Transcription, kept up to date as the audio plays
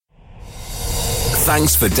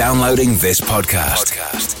Thanks for downloading this podcast.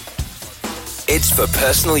 It's for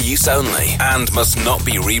personal use only and must not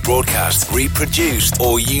be rebroadcast, reproduced,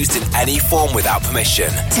 or used in any form without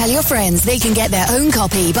permission. Tell your friends they can get their own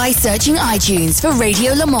copy by searching iTunes for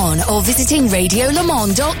Radio Le Mans or visiting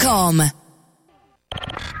radiolemans.com.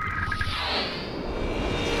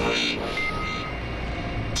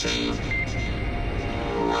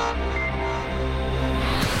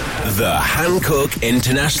 The Hankook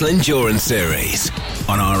International Endurance Series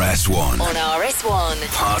on RS1. On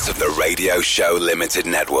RS1. Part of the Radio Show Limited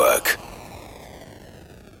Network.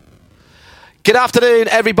 Good afternoon,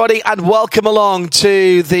 everybody, and welcome along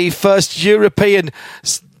to the first European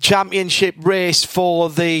Championship race for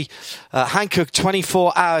the Hankook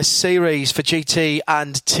 24-hour series for GT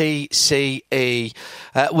and TCE.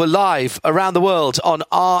 We're live around the world on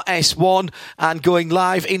RS1 and going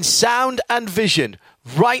live in sound and vision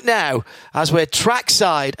right now as we're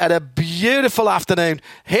trackside at a beautiful afternoon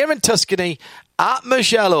here in Tuscany at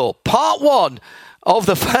Mugello. Part one of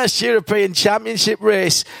the first European Championship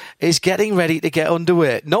race is getting ready to get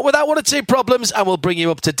underway. Not without one or two problems, and we'll bring you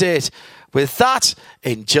up to date with that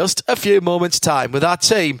in just a few moments' time with our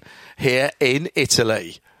team here in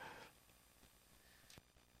Italy.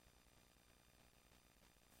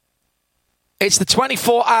 It's the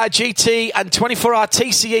 24-hour GT and 24-hour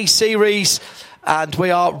TCE series, and we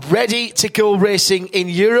are ready to go racing in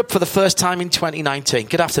Europe for the first time in 2019.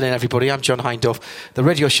 Good afternoon, everybody. I'm John Hindorf. The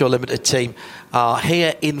Radio Show Limited team are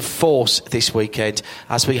here in force this weekend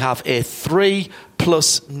as we have a 3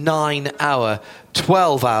 plus 9 hour,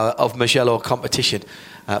 12 hour of Mugello competition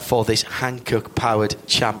for this Hankook-powered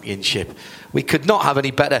championship. We could not have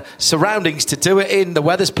any better surroundings to do it in. The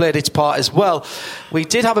weather's played its part as well. We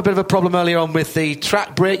did have a bit of a problem earlier on with the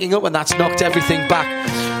track breaking up, and that's knocked everything back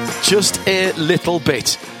just a little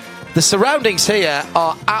bit. The surroundings here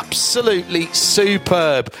are absolutely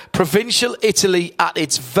superb. Provincial Italy at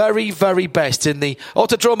its very, very best. In the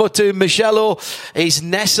Autodromo di Mugello is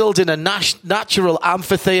nestled in a natural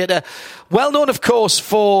amphitheatre. Well known, of course,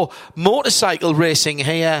 for motorcycle racing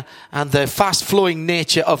here, and the fast-flowing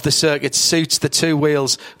nature of the circuit suits the two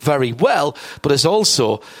wheels very well, but has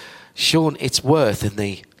also shown its worth in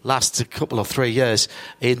the last couple of 3 years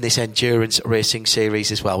in this endurance racing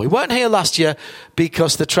series as well. We weren't here last year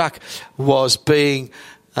because the track was being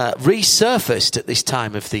resurfaced at this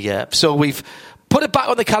time of the year. So we've put it back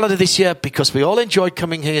on the calendar this year because we all enjoyed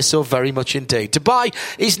coming here so very much indeed. Dubai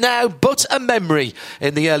is now but a memory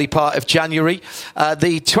in the early part of January.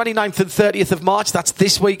 The 29th and 30th of March, that's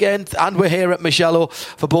this weekend, and we're here at Mugello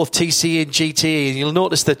for both TCE and GTE. And you'll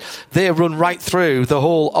notice that they run right through the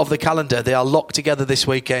whole of the calendar. They are locked together this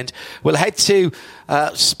weekend. We'll head to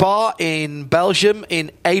Spa in Belgium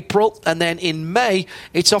in April, and then in May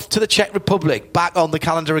it's off to the Czech Republic, back on the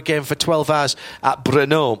calendar again for 12 hours at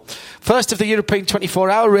Brno. First of the European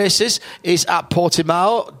 24-hour races is at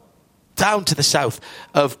Portimao, down to the south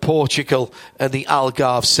of Portugal and the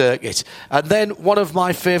Algarve circuit. And then one of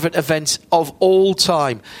my favourite events of all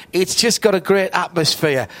time. It's just got a great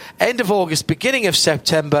atmosphere. End of August, beginning of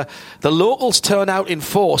September, the locals turn out in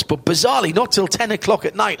force, but bizarrely not till 10 o'clock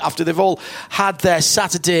at night after they've all had their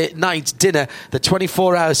Saturday night dinner, the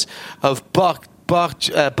 24 hours of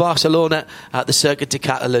Barcelona at the Circuit de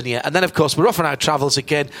Catalunya. And then, of course, we're off on our travels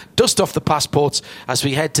again, dust off the passports as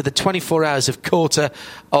we head to the 24 hours of Kota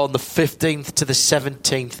on the 15th to the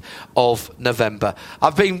 17th of November.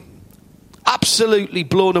 I've been absolutely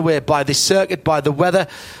blown away by this circuit, by the weather.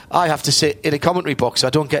 I have to sit in a commentary box. I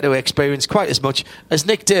don't get to experience quite as much as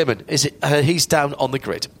Nick Damon. He's down on the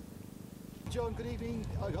grid. John, good evening.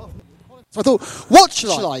 So I thought, what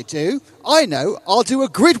shall I do? I know, I'll do a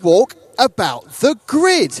grid walk about the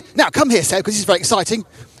grid. Now, come here, Seb, because this is very exciting.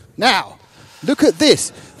 Now, look at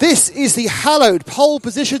this. This is the hallowed pole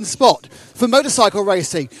position spot for motorcycle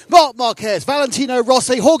racing. Marc Marquez, Valentino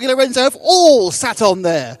Rossi, Jorge Lorenzo have all sat on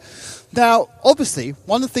there. Now, obviously,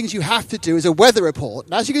 one of the things you have to do is a weather report.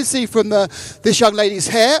 And as you can see from this young lady's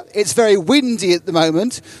hair, it's very windy at the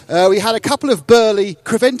moment. We had a couple of burly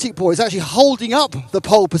Creventic boys actually holding up the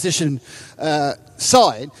pole position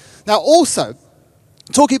sign. Now, also,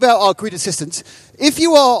 talking about our grid assistants, if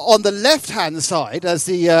you are on the left-hand side, as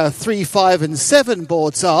the 3, 5 and 7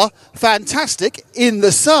 boards are, fantastic, in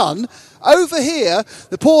the sun. Over here,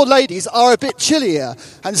 the poor ladies are a bit chillier.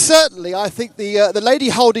 And certainly, I think the lady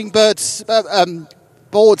holding board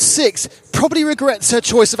 6 probably regrets her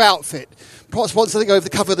choice of outfit. Perhaps wants something over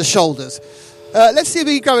the cover of the shoulders. Let's see if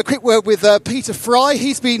we can grab a quick word with Peter Fry.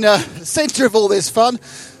 He's been centre of all this fun.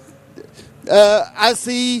 We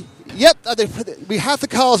have the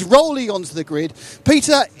cars rolling onto the grid.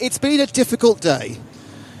 Peter, it's been a difficult day.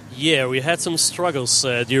 Yeah, we had some struggles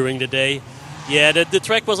during the day. Yeah, the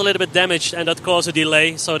track was a little bit damaged and that caused a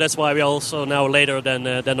delay, so that's why we also now later than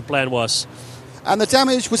the plan was. And the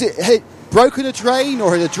damage, was it broken a drain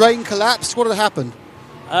or had a drain collapsed? What had happened?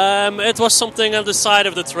 It was something on the side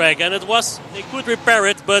of the track, and they could repair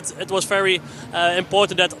it, but it was very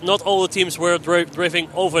important that not all the teams were driving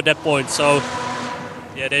over that point. So,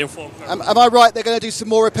 yeah, they informed. Am I right? They're going to do some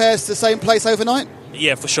more repairs to the same place overnight?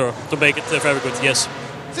 Yeah, for sure, to make it very good. Yes.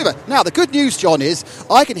 Super. Now, the good news, John, is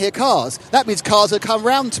I can hear cars. That means cars will come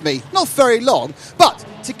round to me. Not very long, but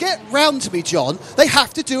to get round to me, John, they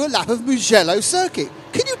have to do a lap of Mugello circuit.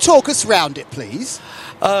 Can you talk us round it, please?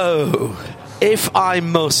 Oh, if I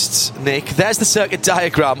must, Nick, there's the circuit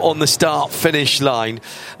diagram on the start-finish line.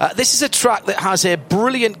 This is a track that has a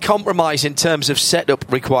brilliant compromise in terms of setup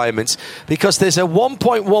requirements because there's a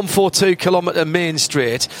 1.142 kilometre main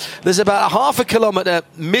straight, there's about a half a kilometre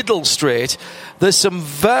middle straight, there's some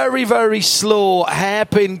very, very slow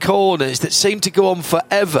hairpin corners that seem to go on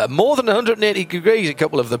forever, more than 180 degrees, a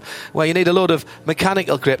couple of them, where you need a lot of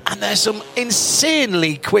mechanical grip, and there's some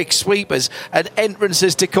insanely quick sweepers and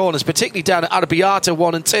entrances to corners, particularly down at Arrabbiata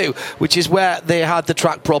 1 and 2, which is where they had the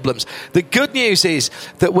track problems. The good news is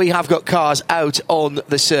that we have got cars out on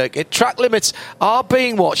the circuit. Track limits are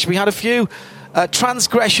being watched. We had a few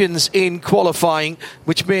transgressions in qualifying,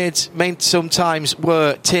 which meant sometimes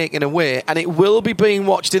were taken away, and it will be being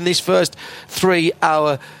watched in this first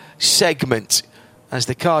 3-hour segment as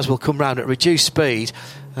the cars will come round at reduced speed.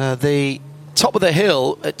 The top of the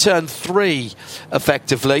hill at turn 3,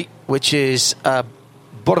 effectively, which is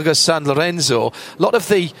Borgo San Lorenzo. A lot of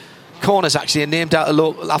the corners actually are named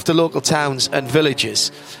after local towns and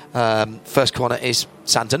villages. First corner is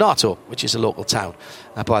San Donato, which is a local town,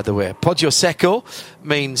 by the way. Poggio Secco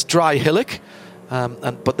means dry hillock,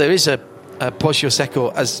 but there is a Poggio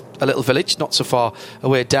Secco as a little village not so far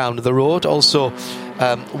away down the road. Also,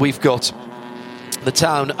 we've got the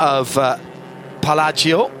town of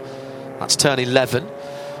Palagio, that's turn 11.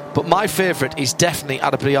 But my favourite is definitely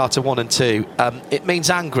Arrabbiata 1 and 2. It means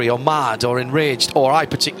angry or mad or enraged, or I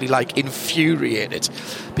particularly like infuriated,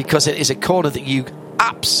 because it is a corner that you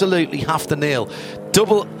absolutely have to nail.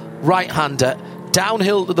 Double right-hander,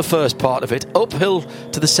 downhill to the first part of it, uphill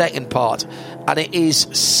to the second part, and it is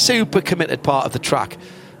super committed part of the track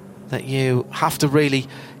that you have to really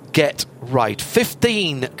get right.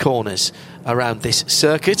 15 corners around this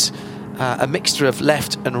circuit, a mixture of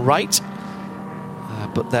left and right.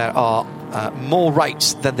 But there are more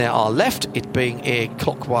rights than there are left, it being a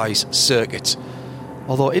clockwise circuit.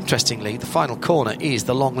 Although, interestingly, the final corner is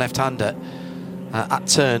the long left-hander at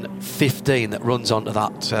turn 15 that runs onto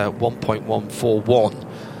that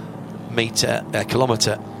 1.141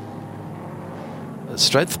 kilometre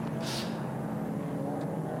strength.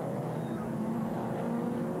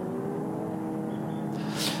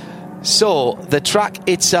 So, the track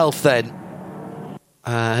itself then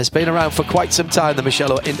has been around for quite some time, the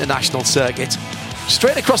Mugello International Circuit.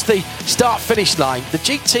 Straight across the start-finish line, the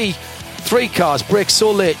GT3 cars brake so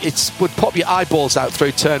late it would pop your eyeballs out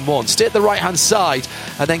through turn 1. Stay at the right-hand side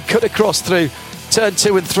and then cut across through turn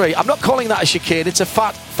 2 and 3. I'm not calling that a chicane, it's a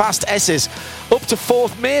fast S's. Up to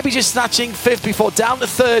 4th, maybe just snatching 5th before down to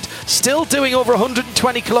 3rd, still doing over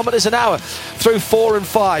 120 kilometres an hour through 4 and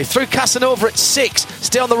 5. Through Casanova at 6,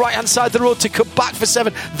 stay on the right-hand side of the road to come back for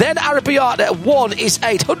 7. Then Arrabbiata at 1 is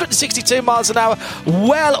 8, 162 miles an hour,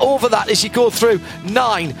 well over that as you go through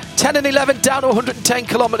 9. 10 and 11 down to 110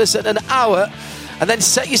 kilometres an hour. And then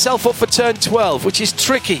set yourself up for turn 12, which is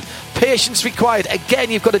tricky. Patience required.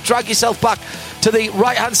 Again, you've got to drag yourself back to the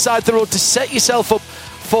right-hand side of the road to set yourself up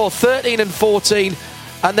for 13 and 14.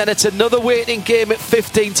 And then it's another waiting game at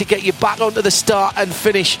 15 to get you back onto the start and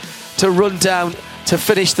finish to run down to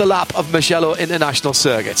finish the lap of Mugello International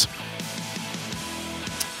Circuit.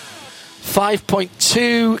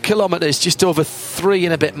 5.2 kilometres, just over 3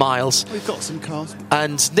 and a bit miles. We've got some cars.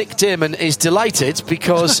 And Nick Damon is delighted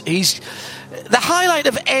because he's the highlight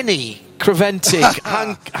of any Creventic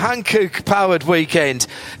Hankook powered weekend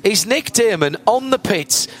is Nick Damon on the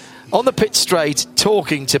pit straight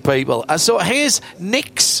talking to people. And so here's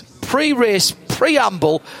Nick's pre-race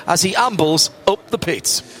preamble as he ambles up the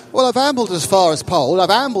pit. Well, I've ambled as far as pole. I've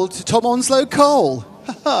ambled to Tom Onslow Cole.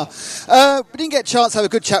 We didn't get a chance to have a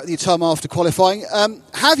good chat with you, Tom, after qualifying.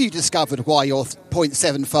 Have you discovered why you're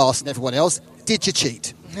 0.7 faster than everyone else? Did you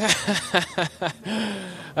cheat?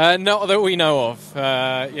 Not that we know of.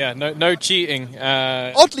 No cheating.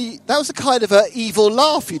 Oddly, that was a kind of an evil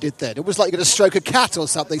laugh you did then. It was like you're going to stroke a cat or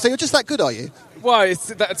something. So you're just that good, are you? Well,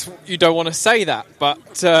 you don't want to say that,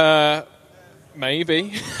 but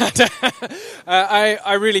Maybe.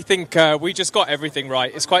 I really think we just got everything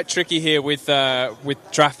right. It's quite tricky here with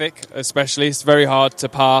traffic, especially. It's very hard to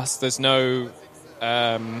pass. There's no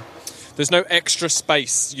extra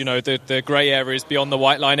space. You know, the grey areas beyond the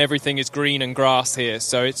white line, everything is green and grass here,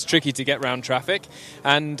 so it's tricky to get around traffic.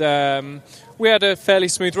 And we had a fairly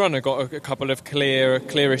smooth run. I got a couple of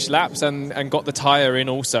clearish laps and got the tyre in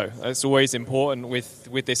also. It's always important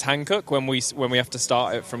with this Hankook when we have to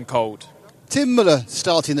start it from cold. Tim Muller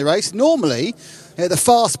starting the race. Normally, the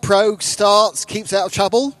fast pro starts, keeps out of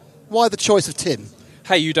trouble. Why the choice of Tim?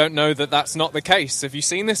 Hey, you don't know that that's not the case. Have you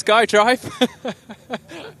seen this guy drive?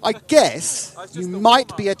 I guess you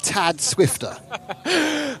might be a tad swifter.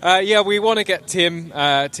 Yeah, we want to get Tim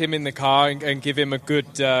in the car and give him a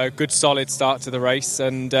good solid start to the race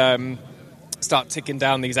and start ticking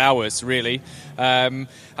down these hours, really.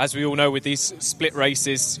 As we all know, with these split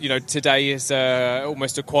races, you know, today is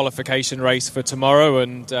almost a qualification race for tomorrow,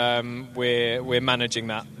 and we're managing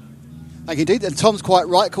that. Thank you indeed. And Tom's quite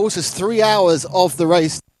right. Of course, there's 3 hours of the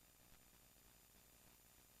race.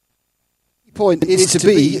 The point is to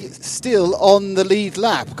be still on the lead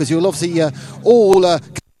lap, because you'll obviously all...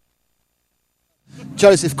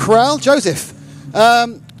 Joseph Crowell. Joseph,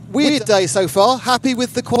 weird day so far. Happy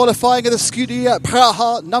with the qualifying of the Scuderia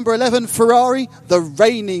Praha number 11 Ferrari, the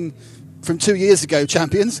reigning from 2 years ago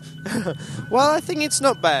champions? Well, I think it's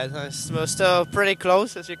not bad. We're still pretty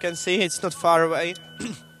close, as you can see. It's not far away.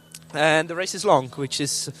 And the race is long, which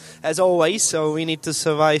is, as always, so we need to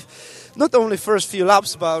survive not only first few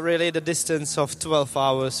laps, but really the distance of 12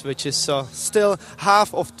 hours, which is still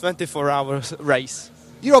half of 24 hours race.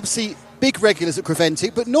 You're obviously big regulars at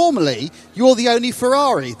Creventic, but normally you're the only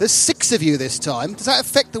Ferrari. There's 6 of you this time. Does that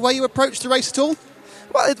affect the way you approach the race at all?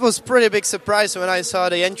 Well, it was a pretty big surprise when I saw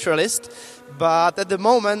the entry list, but at the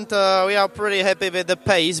moment we are pretty happy with the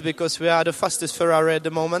pace, because we are the fastest Ferrari at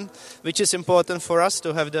the moment, which is important for us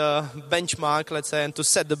to have the benchmark, let's say, and to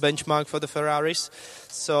set the benchmark for the Ferraris.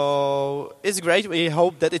 So it's great. We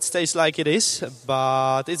hope that it stays like it is,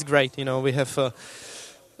 but it's great. You know, we have a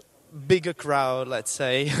bigger crowd, let's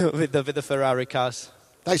say, with the Ferrari cars.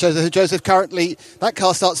 Thanks, Joseph. Joseph, currently, that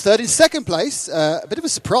car starts third. In second place, a bit of a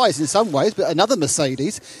surprise in some ways, but another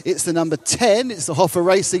Mercedes. It's the number 10. It's the Hoffa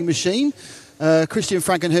Racing machine. Christian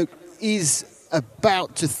Frankenhoek is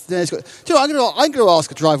about to... I'm going to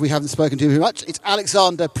ask a driver we haven't spoken to very much. It's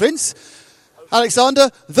Alexander Prince.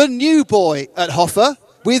 Alexander, the new boy at Hoffa,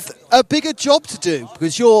 with a bigger job to do,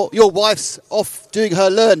 because your wife's off doing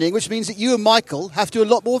her learning, which means that you and Michael have to do a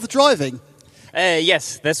lot more of the driving.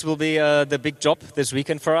 Yes, this will be the big job this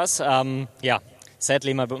weekend for us.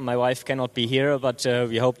 Sadly my wife cannot be here, but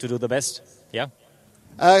we hope to do the best. Yeah.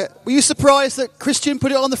 Were you surprised that Christian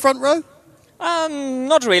put it on the front row?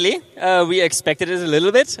 Not really. We expected it a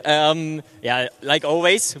little bit. Like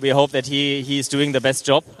always, we hope that he's doing the best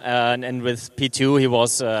job. And with P2, it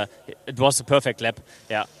was a perfect lap.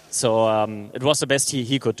 Yeah. So it was the best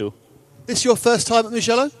he could do. This your first time at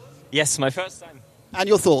Mugello? Yes, my first time. And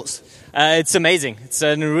your thoughts? It's amazing. It's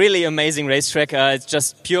a really amazing racetrack. It's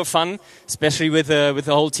just pure fun, especially with the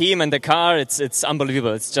whole team and the car. It's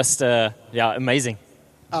unbelievable. It's just amazing.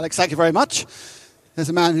 Alex, thank you very much. There's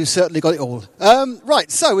a man who's certainly got it all. Right,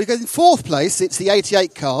 so we go in fourth place. It's the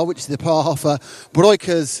 88 car, which is the Parhofer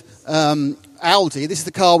Breukers Audi. This is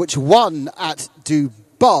the car which won at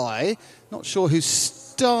Dubai. Not sure who's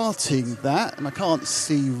starting that, and I can't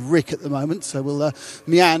see Rick at the moment, so we'll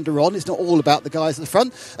meander on. It's not all about the guys at the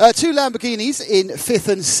front. 2 Lamborghinis in 5th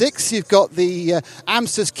and 6th. You've got the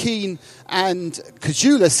Amsters Keen and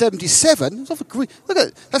Kajula 77. It's off a green. Look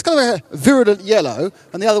at that's kind of a virulent yellow,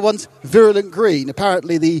 and the other one's virulent green.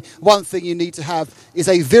 Apparently, the one thing you need to have is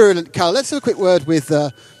a virulent colour. Let's have a quick word with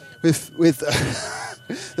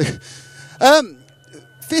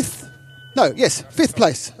fifth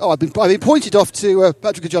place. Oh, I've been pointed off to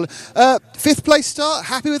Patrick Kajola. 5th place start.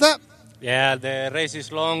 Happy with that? Yeah, the race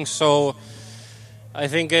is long, so I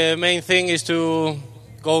think the main thing is to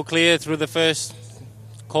go clear through the first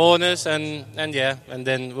corners, and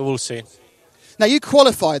then we will see. Now, you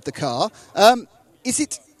qualified the car. Is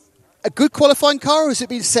it a good qualifying car, or has it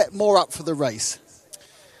been set more up for the race?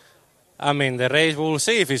 I mean, the race, we'll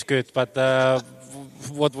see if it's good, but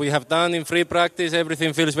what we have done in free practice,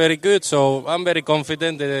 everything feels very good, so I'm very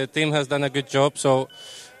confident. The team has done a good job, so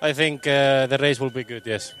I think the race will be good,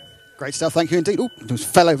 yes. Great stuff, thank you indeed. Oh,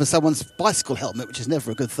 just fell over someone's bicycle helmet, which is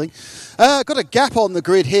never a good thing. Got a gap on the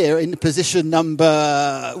grid here in position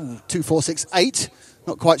number 2468.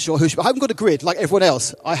 Not quite sure who should... I haven't got a grid like everyone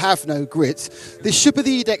else. I have no grids. This should be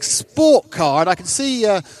the Edex Sport car, and I can see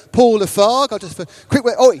Paul Lafargue. I'll just...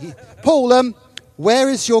 Paul, where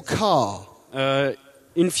is your car?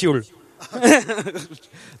 In fuel.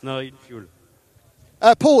 No, in fuel.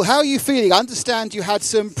 Paul, how are you feeling? I understand you had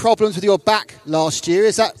some problems with your back last year.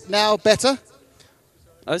 Is that now better?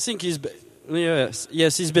 I think he's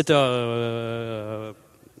he's better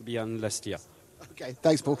beyond last year. Okay,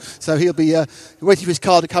 thanks, Paul. So he'll be waiting for his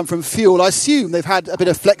car to come from fuel. I assume they've had a bit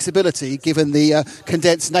of flexibility given the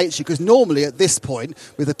condensed nature, because normally at this point,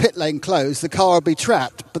 with the pit lane closed, the car will be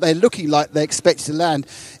trapped, but they're looking like they expect to land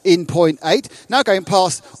in point 8. Now going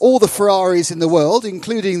past all the Ferraris in the world,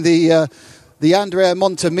 including the Andrea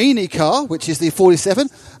Montemini car, which is the 47.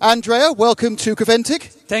 Andrea, welcome to Creventic.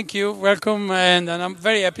 Thank you, welcome, and I'm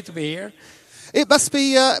very happy to be here. It must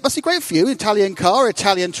be great for you. Italian car,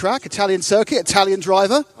 Italian track, Italian circuit, Italian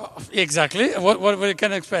driver. Exactly. What we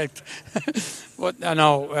can expect?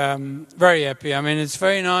 Very happy. I mean, it's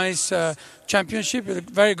very nice championship.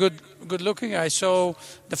 Very good looking. I saw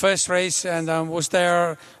the first race and I was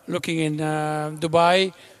there looking in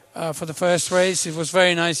Dubai for the first race. It was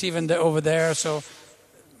very nice even over there. So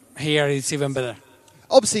here it's even better.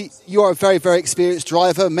 Obviously, you are a very, very experienced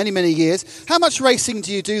driver, many, many years. How much racing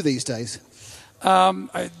do you do these days?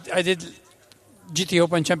 I did GT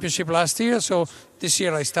Open Championship last year, so this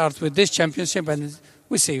year I start with this championship and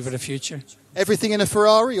we see for the future. Everything in a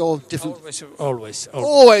Ferrari or different? Always.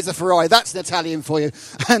 Always a Ferrari. That's an Italian for you.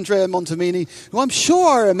 Andrea Montemini, who I'm sure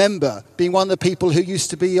I remember being one of the people who used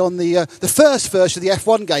to be on the first version of the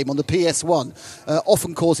F1 game on the PS1,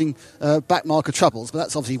 often causing backmarker troubles. But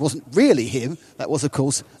that's obviously wasn't really him. That was, of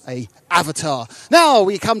course, a avatar. Now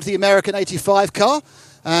we come to the American 85 car.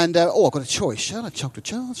 And, I've got a choice. Shall I talk to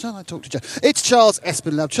Charles? Shall I talk to Joe? It's Charles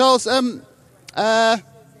Espinel. Charles,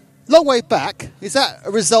 long way back. Is that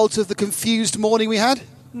a result of the confused morning we had?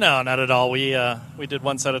 No, not at all. We did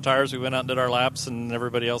one set of tires. We went out and did our laps, and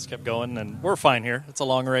everybody else kept going. And we're fine here. It's a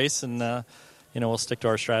long race, and, we'll stick to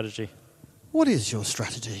our strategy. What is your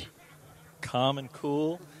strategy? Calm and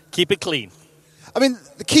cool. Keep it clean. I mean,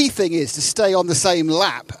 the key thing is to stay on the same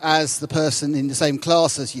lap as the person in the same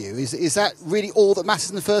class as you. Is that really all that matters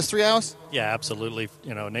in the first 3 hours? Yeah, absolutely.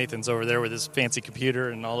 Nathan's over there with his fancy computer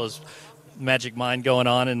and all those magic mind going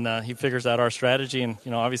on, and he figures out our strategy, and,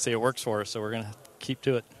 obviously it works for us, so we're going to keep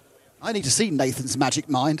to it. I need to see Nathan's magic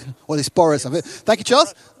mind, or this Boris of it. Thank you,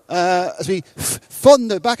 Charles. As we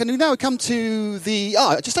fond back, and now we come to the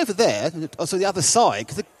just over there, also the other side,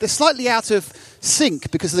 because they're slightly out of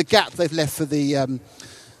sync because of the gap they've left for the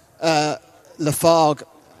Lafargue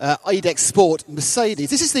IDEX Sport Mercedes.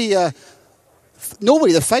 This is the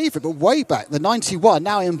normally the favourite, but way back, the 91,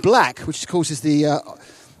 now in black, which of course is the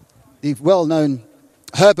well-known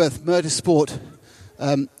Herbert Motorsport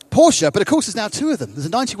Porsche. But of course, there's now two of them. There's a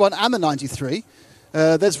 91 and a 93.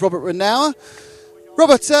 There's Robert Renauer.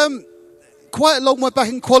 Robert, quite a long way back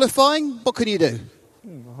in qualifying. What can you do?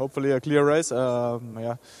 Hopefully a clear race.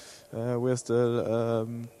 We're still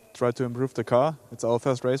try to improve the car. It's our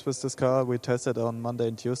first race with this car. We tested on Monday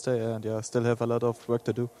and Tuesday, and still have a lot of work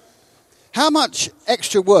to do. How much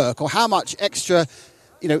extra work or how much extra,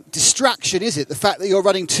 distraction is it, the fact that you're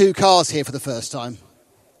running two cars here for the first time?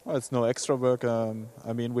 Well, it's no extra work.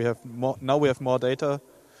 We have more data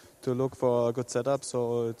to look for a good setup,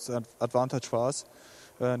 so it's an advantage for us.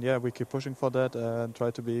 And we keep pushing for that and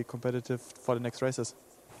try to be competitive for the next races.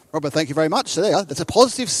 Robert, thank you very much. So that's a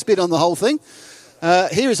positive spin on the whole thing.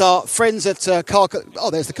 Here is our friends at car.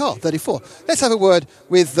 Oh, there's the car, 34. Let's have a word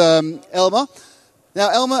with Elmar. Now,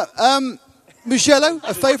 Elmar, Mugello,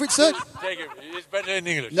 a favourite, sir? Take it. It's better in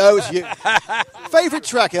English. No, it's you. Favourite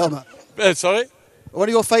track, Elmar? Sorry? One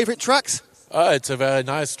of your favourite tracks? It's a very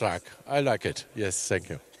nice track. I like it. Yes, thank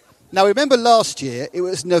you. Now, remember last year, it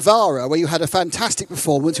was Navarra where you had a fantastic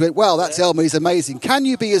performance. You went, wow, that's Elmar, he's amazing. Can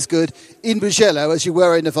you be as good in Mugello as you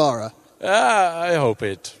were in Navarra? I hope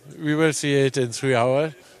it. We will see it in 3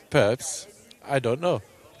 hours, perhaps. I don't know.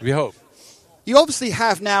 We hope. You obviously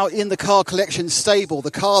have now in the car collection stable the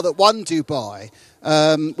car that won Dubai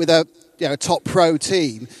with a top pro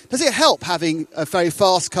team. Does it help having a very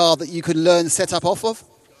fast car that you can learn set up off of?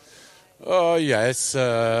 Oh, yes.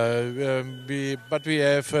 But we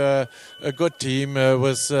have a good team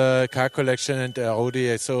with car collection and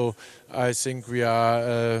Audi, so I think we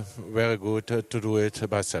are very good to do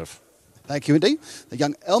it myself. Thank you indeed. The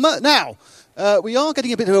young Elmar. Now, we are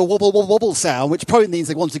getting a bit of a wobble sound, which probably means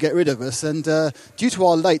they want to get rid of us. And due to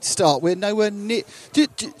our late start, we're nowhere near.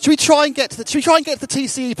 Should we try and get to the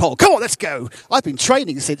TCE poll? Come on, let's go. I've been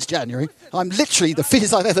training since January. I'm literally the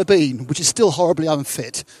fittest I've ever been, which is still horribly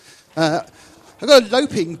unfit. I've got a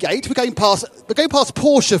loping gate. We're going past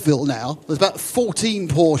Porscheville now. There's about 14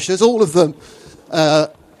 Porsches, all of them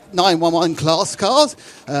 911 class cars,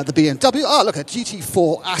 the BMW. Oh, look, a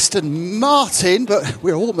GT4 Aston Martin, but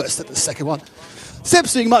we're almost at the second one.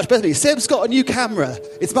 Seb's doing much better than me. Seb's got a new camera.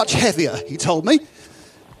 It's much heavier, he told me.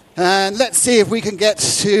 And let's see if we can get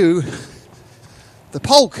to the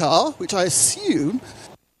pole car, which I assume...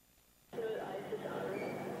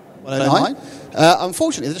 109.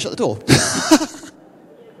 Unfortunately, they shut the door.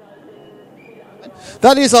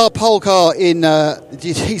 That is our pole car in the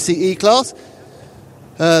TCE class.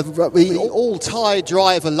 The all-Thai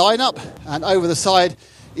driver lineup, and over the side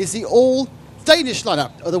is the all-Danish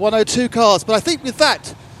lineup of the 102 cars. But I think with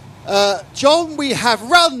that, John, we have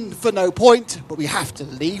run for no point, but we have to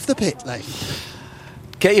leave the pit lane.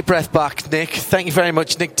 Get your breath back, Nick. Thank you very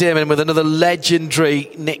much, Nick Damon, with another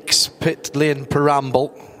legendary Nick's pit lane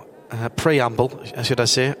preamble, should I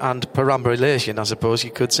say, and perambulation, I suppose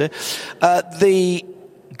you could say. The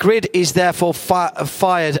grid is therefore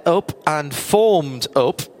fired up and formed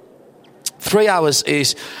up. 3 hours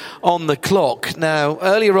is on the clock. Now,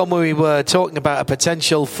 earlier on when we were talking about a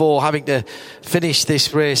potential for having to finish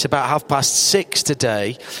this race about 6:30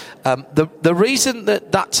 today, the reason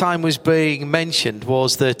that time was being mentioned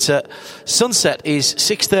was that sunset is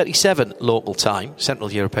 6:37 local time,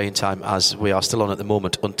 Central European time, as we are still on at the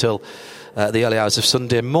moment, until the early hours of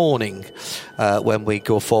Sunday morning when we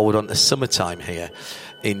go forward on the summertime here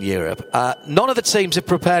in Europe. None of the teams are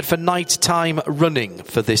prepared for night-time running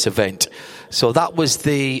for this event. So that was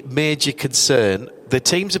the major concern. The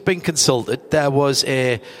teams have been consulted. There was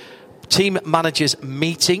a team managers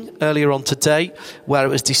meeting earlier on today where it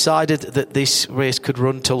was decided that this race could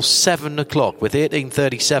run till 7 o'clock, with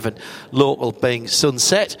 18:37 local being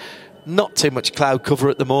sunset. Not too much cloud cover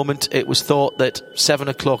at the moment. It was thought that 7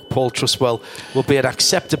 o'clock, Paul Truswell, will be an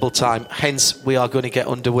acceptable time. Hence, we are going to get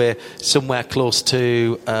underway somewhere close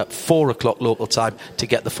to 4 o'clock local time to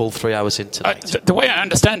get the full 3 hours in tonight. The way I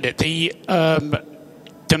understand it, the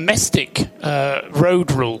domestic road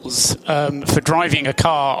rules for driving a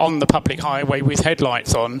car on the public highway with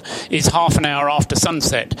headlights on is half an hour after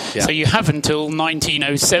sunset. Yeah. So you have until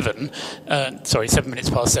 19:07, 7 minutes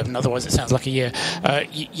past 7, otherwise it sounds like a year.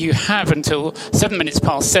 You have until 7 minutes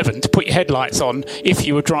past 7 to put your headlights on if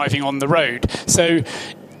you were driving on the road. So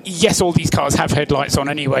yes, all these cars have headlights on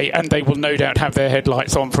anyway, and they will no doubt have their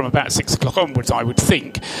headlights on from about 6 o'clock onwards, I would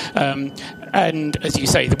think. And as you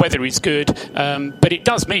say, the weather is good, but it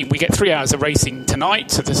does mean we get 3 hours of racing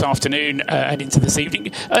tonight, so this afternoon and into this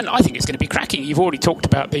evening, and I think it's going to be cracking. You've already talked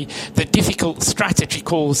about the difficult strategy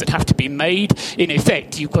calls that have to be made. In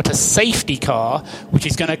effect, you've got a safety car which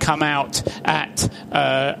is going to come out at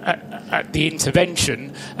the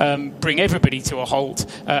intervention, bring everybody to a halt,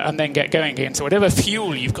 and then get going again. So whatever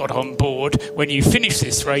fuel you've got on board, when you finish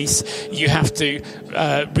this race, you have to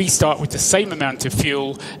restart with the same amount of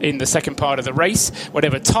fuel in the second part of the race.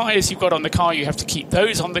 Whatever tyres you've got on the car, you have to keep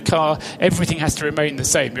those on the car. Everything has to remain the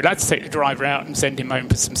same. You're allowed to take the driver out and send him home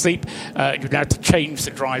for some sleep. You're allowed to change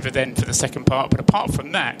the driver then for the second part, but apart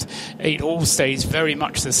from that, it all stays very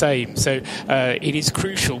much the same. So it is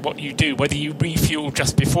crucial what you do, whether you refuel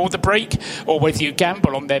just before the break or whether you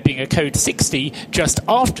gamble on there being a code 60 just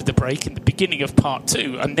after the break in the beginning of part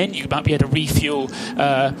 2, and then you might be able to refuel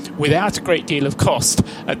without a great deal of cost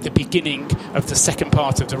at the beginning of the second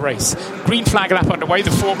part of the race. Green flag lap underway,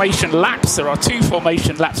 the formation laps. There are 2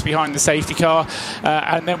 formation laps behind the safety car,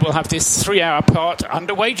 and then we'll have this 3 hour part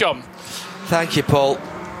underway, John. Thank you, Paul.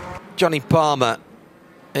 Johnny Palmer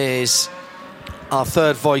is our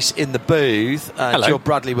third voice in the booth. Joe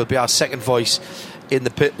Bradley will be our second voice in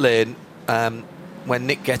the pit lane when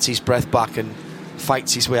Nick gets his breath back and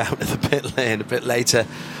fights his way out of the pit lane a bit later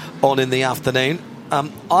on in the afternoon.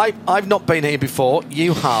 I've not been here before.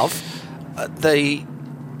 You have. The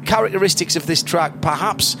characteristics of this track,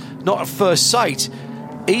 perhaps not at first sight,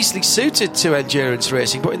 easily suited to endurance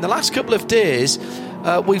racing, but in the last couple of days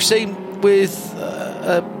we've seen, with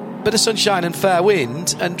a bit of sunshine and fair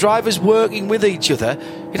wind and drivers working with each other,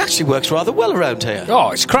 it actually works rather well around here. Oh,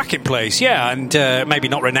 it's a cracking place, yeah, and maybe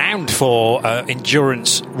not renowned for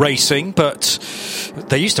endurance racing, but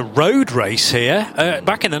they used to road race here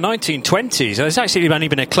back in the 1920s. There's actually only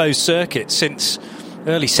been a closed circuit since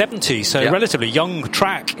early 70s, so relatively young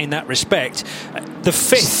track in that respect. The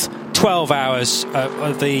 5th 12 hours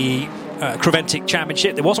of the Creventic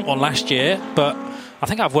Championship. There wasn't one last year, but I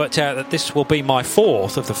think I've worked out that this will be my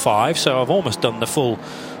 4th of the 5, so I've almost done the full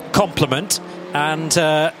complement. And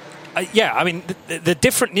I mean, the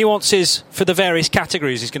different nuances for the various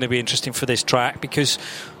categories is going to be interesting for this track, because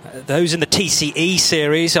those in the TCE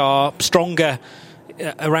series are stronger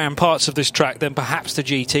around parts of this track than perhaps the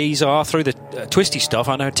GTs are through the twisty stuff.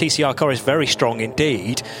 I know TCR car is very strong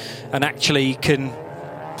indeed and actually can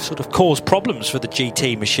sort of cause problems for the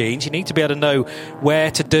GT machines. You need to be able to know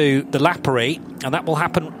where to do the lappery, and that will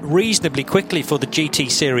happen reasonably quickly for the GT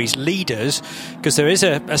Series leaders, because there is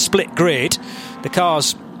a split grid. The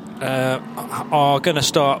cars are going to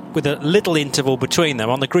start with a little interval between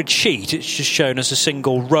them. On the grid sheet, it's just shown as a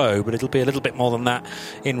single row, but it'll be a little bit more than that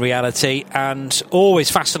in reality. And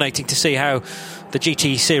always fascinating to see how the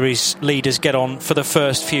GT Series leaders get on for the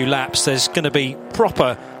first few laps. There's going to be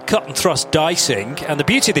proper cut and thrust dicing, and the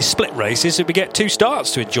beauty of this split race is that we get two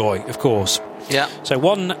starts to enjoy, of course. Yeah. So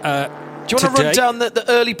one. Do you want to run down the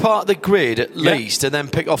early part of the grid at least, and then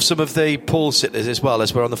pick off some of the pole sitters as well,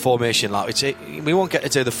 as we're on the formation lap? We won't get to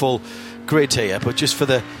do the full grid here, but just for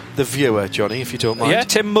the viewer, Johnny, if you don't mind. Yeah,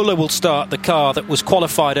 Tim Muller will start the car that was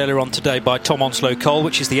qualified earlier on today by Tom Onslow-Cole,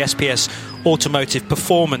 which is the SPS Automotive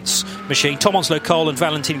Performance machine. Tom Onslow-Cole and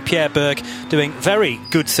Valentin Pierreberg doing very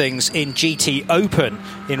good things in GT Open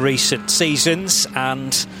in recent seasons,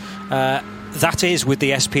 and that is with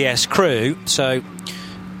the SPS crew. So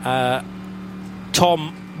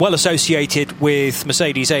Tom, well associated with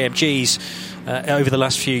Mercedes AMGs over the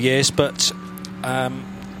last few years, but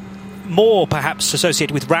more perhaps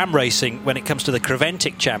associated with Ram Racing when it comes to the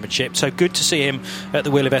Creventic Championship. So good to see him at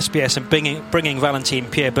the wheel of SPS and bringing Valentin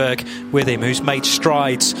Pierreberg with him, who's made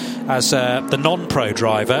strides as the non-pro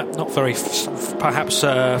driver, not very perhaps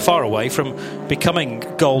far away from becoming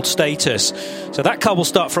gold status. So that car will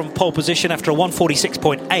start from pole position after a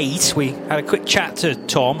 146.8. We had a quick chat to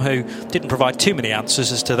Tom, who didn't provide too many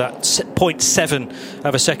answers as to that 0.7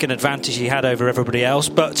 of a second advantage he had over everybody else.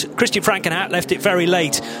 But Christian Frankenhout left it very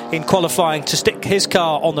late in qualifying to stick his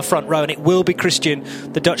car on the front row, and it will be Christian,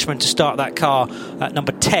 the Dutchman, to start that car at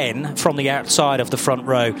number 10 from the outside of the front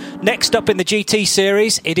row. Next up in the GT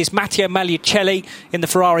Series, it is Matteo Magliucelli in the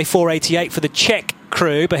Ferrari 488 for the Czech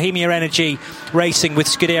crew. Bohemia Energy racing with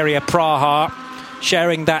Scuderia Praha,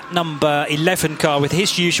 sharing that number 11 car with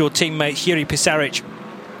his usual teammates Jiri Pisaric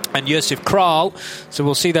and Josef Kral. So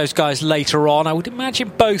we'll see those guys later on. I would imagine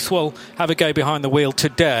both will have a go behind the wheel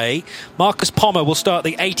today. Marcus Pommer will start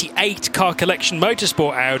the 88 Car Collection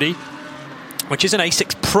Motorsport Audi, which is an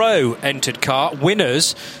A6 Pro entered car.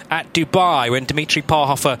 Winners at Dubai when Dimitri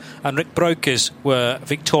Parhofer and Rick Brokers were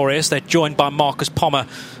victorious. They're joined by Marcus Pommer,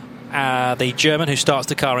 the German who starts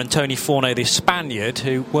the car, and Tony Forney, the Spaniard,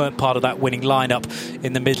 who weren't part of that winning lineup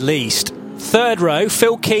in the Middle East. Third row,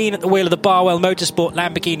 Phil Keane at the wheel of the Barwell Motorsport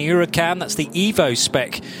Lamborghini Huracan. That's the Evo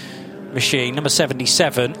spec machine, number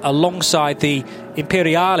 77, alongside the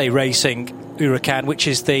Imperiale Racing Huracan, which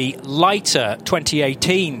is the lighter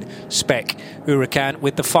 2018 spec Huracan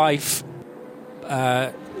with the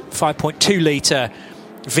 5.2 litre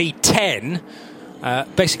V10.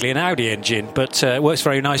 Basically an Audi engine, but works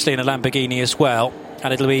very nicely in a Lamborghini as well.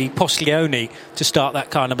 And it'll be Postleone to start that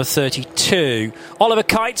car, number 32. Oliver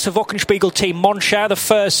Keitz of Wochenspiegel Team Monschau, the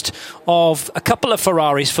first of a couple of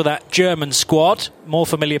Ferraris for that German squad. More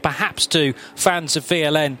familiar perhaps to fans of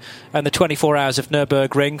VLN and the 24 Hours of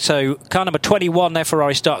Nürburgring. So car number 21, their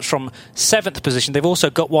Ferrari starts from 7th position. They've also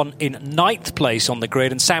got one in 9th place on the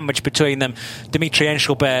grid, and sandwiched between them, Dimitri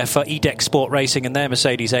Enschelbert for EDEX Sport Racing and their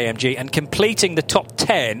Mercedes AMG. And completing the top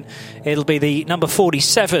 10, it'll be the number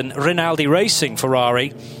 47 Rinaldi Racing Ferrari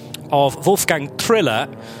of Wolfgang Triller,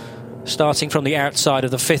 starting from the outside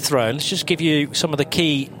of the 5th row. Let's just give you some of the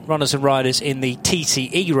key runners and riders in the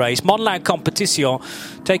TCE race. Monlau Competition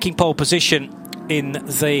taking pole position in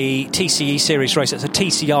the TCE series race. It's a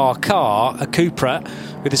TCR car, a Cupra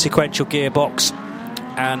with a sequential gearbox,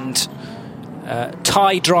 and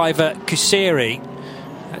Thai driver Kusiri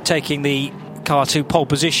taking the car to pole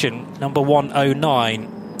position, number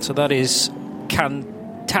 109. So that is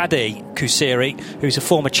Tade Kusiri, who's a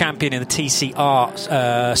former champion in the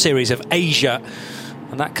TCR series of Asia.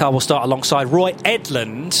 And that car will start alongside Roy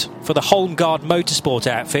Edlund for the Holmgard Motorsport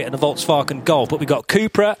outfit and the Volkswagen Golf. But we've got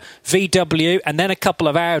Cupra, VW, and then a couple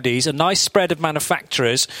of Audis. A nice spread of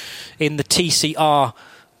manufacturers in the TCR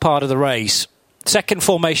part of the race. Second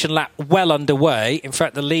formation lap well underway. In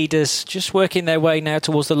fact, the leaders just working their way now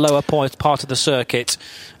towards the lower part of the circuit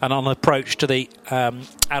and on approach to the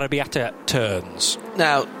Arrabbiata turns.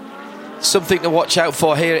 Now, something to watch out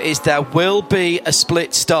for here is there will be a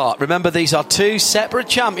split start. Remember, these are two separate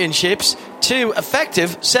championships, two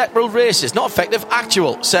effective separate races. Not effective,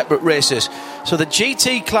 actual separate races. So the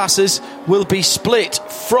GT classes will be split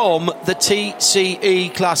from the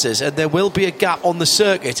TCE classes, and there will be a gap on the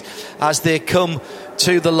circuit as they come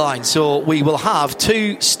to the line. So we will have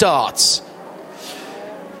two starts.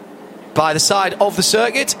 By the side of the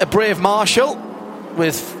circuit, a brave marshal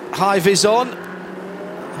with high vis on,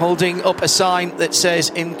 holding up a sign that says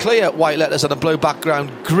in clear white letters on a blue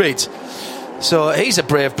background, grid. So he's a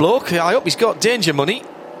brave bloke. I hope he's got danger money.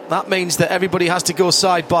 That means that everybody has to go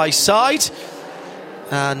side by side.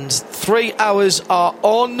 And 3 hours are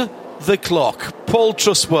on the clock. Paul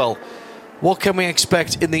Trustwell, what can we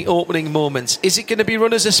expect in the opening moments? Is it going to be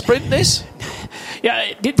run as a sprint, this?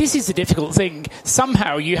 Yeah, this is the difficult thing.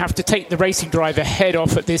 Somehow you have to take the racing driver head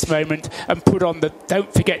off at this moment and put on the...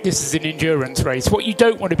 Don't forget, this is an endurance race. What you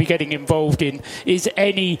don't want to be getting involved in is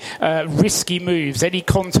any risky moves, any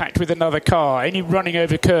contact with another car, any running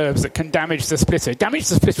over curbs that can damage the splitter. Damage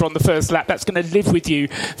the splitter on the first lap, that's going to live with you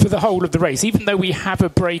for the whole of the race. Even though we have a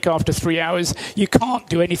break after 3 hours, you can't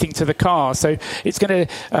do anything to the car. So it's going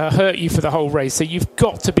to hurt you for the whole race. So you've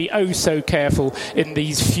got to be oh so careful in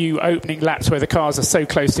these few opening laps where the cars are so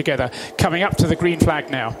close together. Coming up to the green flag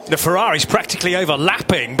now. The Ferrari's practically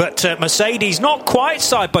overlapping, but Mercedes not quite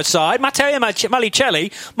side by side. Matteo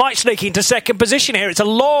Malicelli might sneak into second position here. It's a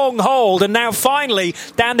long hold, and now finally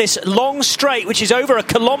down this long straight, which is over 1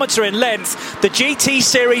 kilometre in length, the GT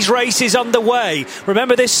Series race is underway.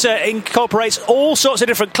 Remember, this incorporates all sorts of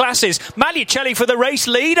different classes. Malicelli for the race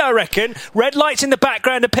lead, I reckon. Red lights in the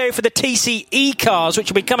background appear for the TCE cars,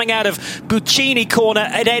 which will be coming out of Buccini corner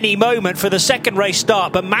at any moment for the second race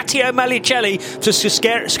start. But Matteo Malicelli to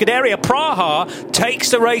Scuderia Praha takes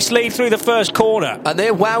the race lead through the first corner. And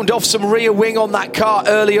they wound off some rear wing on that car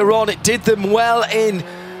earlier on. It did them well in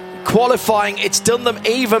qualifying. It's done them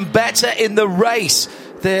even better in the race.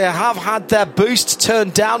 They have had their boost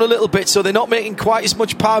turned down a little bit, so they're not making quite as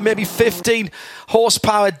much power, maybe 15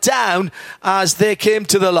 horsepower down as they came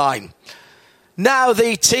to the line. Now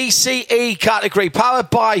the TCE category, powered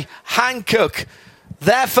by Hankook.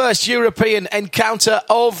 Their first European encounter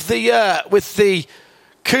of the year with the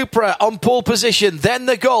Cupra on pole position, then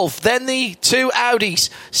the Golf, then the two Audis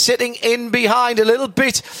sitting in behind. A little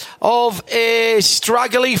bit of a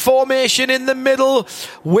straggly formation in the middle,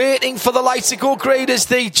 waiting for the lights to go green as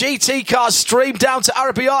the GT cars stream down to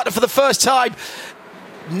Arrabbiata for the first time.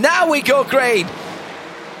 Now we go green.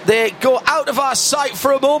 They go out of our sight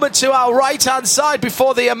for a moment to our right-hand side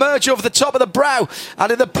before they emerge over the top of the brow.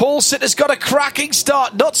 And in the pole sitter's got a cracking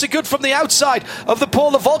start. Not so good from the outside of the pole.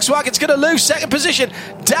 The Volkswagen's going to lose second position.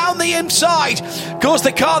 Down the inside goes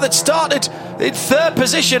the car that started in third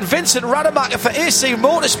position. Vincent Rademacher for AC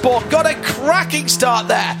Motorsport got a cracking start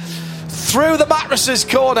there. Through the mattresses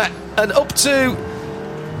corner and up to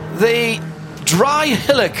the dry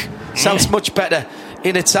hillock. Sounds much better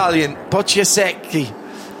in Italian. Bocciasecchi.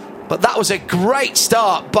 But that was a great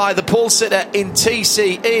start by the pole sitter in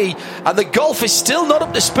TCE. And the Golf is still not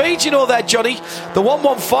up to speed, you know there, Johnny. The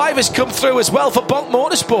 115 has come through as well for Bonk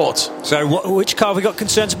Motorsport. So which car have we got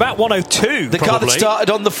concerns about? 102, The car that started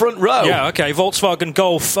on the front row. Yeah, OK. Volkswagen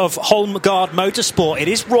Golf of Holmgard Motorsport. It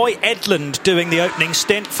is Roy Edlund doing the opening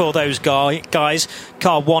stint for those guys.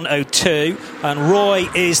 Car 102. And Roy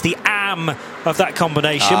is the AM of that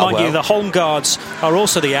combination. Mind you, the Holmgards are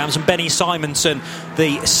also the AMs, and Benny Simonson,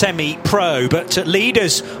 the semi-pro. But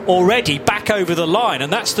leaders already back over the line,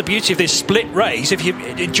 and that's the beauty of this split race. If you're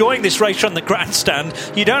enjoying this race from the grandstand,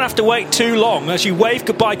 you don't have to wait too long as you wave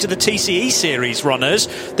goodbye to the TCE Series runners.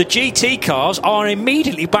 The GT cars are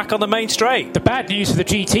immediately back on the main straight. The bad news for the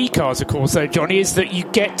GT cars, of course, though, Johnny, is that you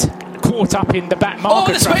get caught up in the back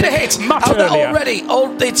market. There's been a hit much earlier already.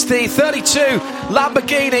 It's the 32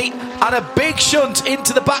 Lamborghini and a big shunt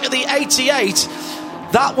into the back of the 88.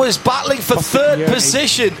 That was battling for third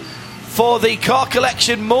position for the Car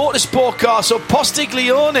Collection Motorsport car. So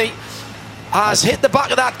Postiglione has hit the back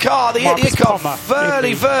of that car, the 88 car,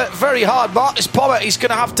 very hard. Marcus Pommer, he's going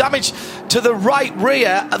to have damage to the right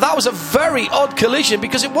rear. That was a very odd collision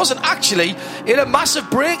because it wasn't actually in a massive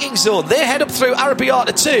braking zone. They head up through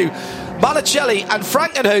Arrabbiata 2. Malicelli and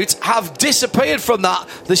Frankenhout have disappeared from that.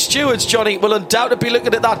 The stewards, Johnny, will undoubtedly be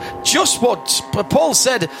looking at that. Just what Paul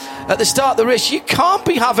said at the start of the race, you can't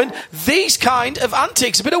be having these kind of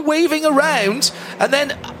antics. A bit of waving around, and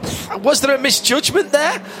then was there a misjudgment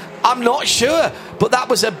there? I'm not sure, but that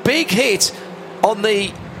was a big hit on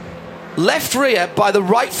the left rear by the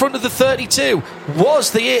right front of the 32.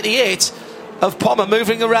 Was the 88 of Pommer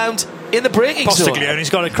moving around in the braking zone.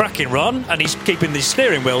 Postiglione's got a cracking run, and he's keeping the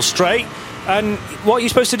steering wheel straight. And what are you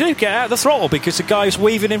supposed to do? Get out of the throttle because the guy's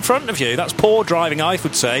weaving in front of you. That's poor driving, I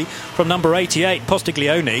would say, from number 88,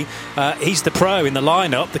 Postiglione. He's the pro in the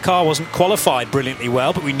lineup. The car wasn't qualified brilliantly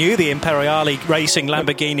well, but we knew the Imperiale Racing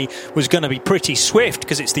Lamborghini was going to be pretty swift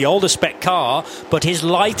because it's the older spec car, but is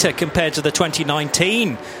lighter compared to the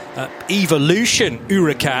 2019 Evolution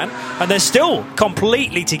Huracan, and they're still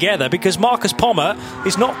completely together because Marcus Pommer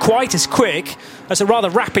is not quite as quick as a rather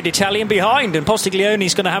rapid Italian behind, and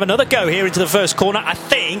Postiglione's going to have another go here into the first corner, I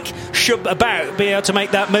think. think, should be able to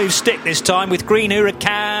make that move stick this time with Green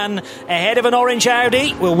Huracan ahead of an orange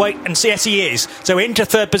Audi. We'll wait and see. Yes, he is. So into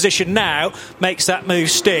third position now, makes that move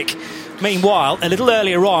stick. Meanwhile, a little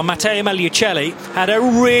earlier on, Matteo Maliucelli had a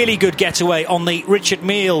really good getaway on the Richard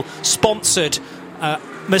Mille sponsored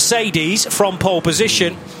Mercedes from pole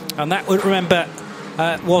position, and that, remember,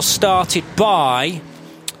 was started by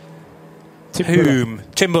Tim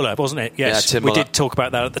Muller, wasn't it? Yes, yeah, Tim we Muller. Did talk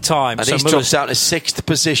about that at the time. And so he's dropped down to 6th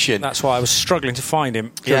position. That's why I was struggling to find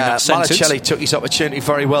him. Yeah, that Maliucelli took his opportunity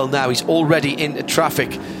very well now. He's already into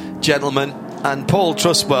traffic, gentlemen. And Paul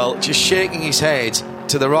Trustwell just shaking his head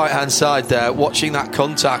to the right-hand side there, watching that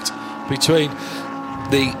contact between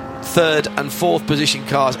the 3rd and 4th position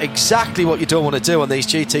cars. Exactly what you don't want to do on these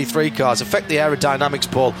GT3 cars. Affect the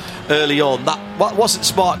aerodynamics, Paul, early on. That wasn't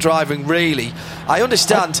smart driving, really. I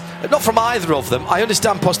understand, not from either of them, I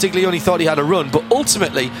understand Postiglione thought he had a run, but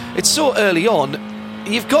ultimately, it's so early on,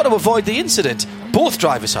 you've got to avoid the incident. Both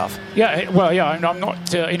drivers have. Yeah, well, yeah, I'm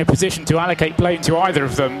not in a position to allocate blame to either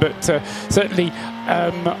of them, but certainly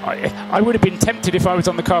I would have been tempted if I was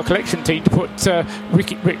on the car collection team to put Rick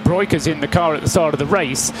Breukers in the car at the start of the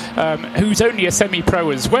race, who's only a semi-pro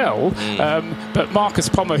as well, but Marcus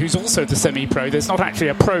Pommer, who's also the semi-pro. There's not actually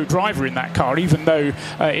a pro driver in that car, even though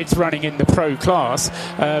it's running in the pro class.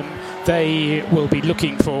 They will be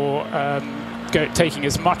looking for taking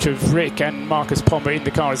as much of Rick and Marcus Pommer in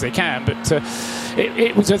the car as they can, but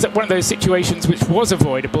it was one of those situations which was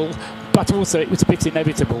avoidable, but also it was a bit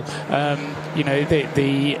inevitable.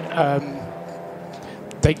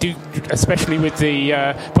 They do, especially with the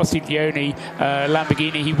Postiglione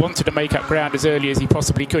Lamborghini, he wanted to make up ground as early as he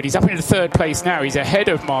possibly could. He's up into 3rd place now. He's ahead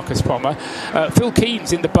of Marcus Pommer. Phil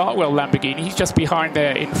Keen's in the Bartwell Lamborghini. He's just behind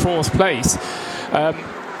there in 4th place.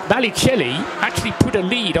 Maliucelli actually put a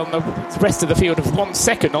lead on the rest of the field of 1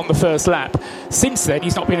 second on the first lap. Since then,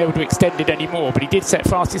 he's not been able to extend it anymore, but he did set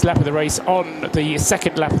fastest lap of the race on the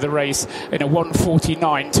second lap of the race in a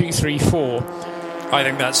 1:49.234. I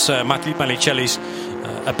think that's Maliucelli's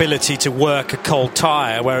ability to work a cold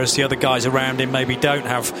tyre, whereas the other guys around him maybe don't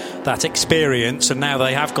have that experience, and now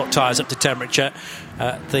they have got tyres up to temperature.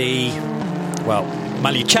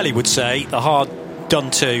 Maliucelli would say the hard done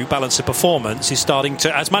to balance of performance is starting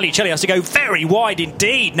to, as Maliucelli has to go very wide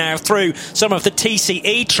indeed now through some of the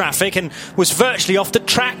TCE traffic, and was virtually off the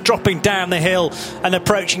track dropping down the hill and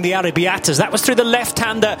approaching the Arrabbiatas. That was through the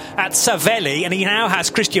left-hander at Savelli, and he now has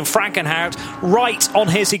Christian Frankenhout right on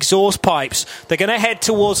his exhaust pipes. They're going to head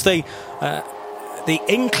towards the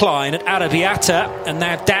incline at Arrabbiata, and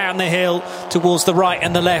now down the hill towards the right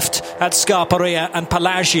and the left at Scarparia and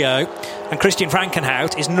Palagio. And Christian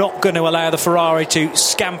Frankenhout is not going to allow the Ferrari to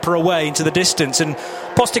scamper away into the distance. And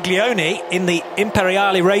Postiglione in the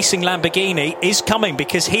Imperiale Racing Lamborghini is coming,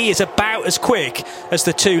 because he is about as quick as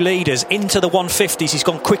the two leaders into the 150s. He's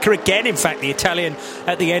gone quicker again, in fact, the Italian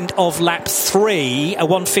at the end of lap 3, a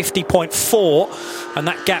 150.4, and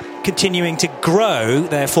that gap continuing to grow,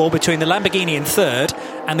 therefore, between the Lamborghini in 3rd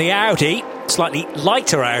and the Audi, slightly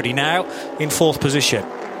lighter Audi now, in 4th position.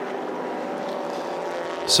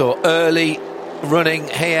 So early running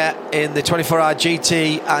here in the 24-hour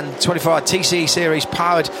GT and 24-hour TCE series,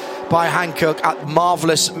 powered by Hankook at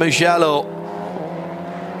marvellous Mugello.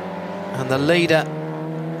 And the leader,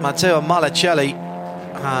 Matteo Maliucelli,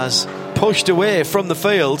 has pushed away from the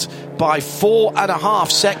field by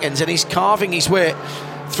 4.5 seconds, and he's carving his way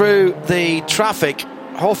through the traffic.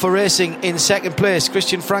 Hofer Racing in 2nd place,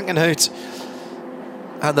 Christian Frankenhout.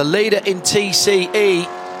 And the leader in TCE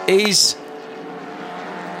is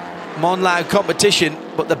Monlau Competition,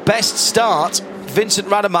 but the best start, Vincent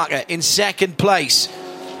Rademacher in 2nd place,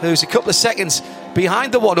 who's a couple of seconds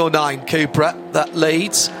behind the 109 Cupra that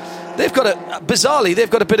leads. Bizarrely, they've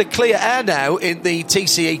got a bit of clear air now in the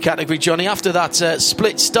TCE category, Johnny, after that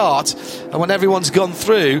split start, and when everyone's gone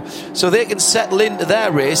through, so they can settle into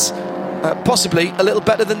their race possibly a little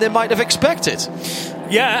better than they might have expected.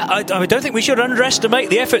 Yeah, I don't think we should underestimate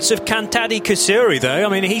the efforts of Cantadi Kusuri, though. I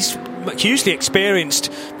mean, he's hugely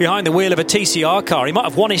experienced behind the wheel of a TCR car. He might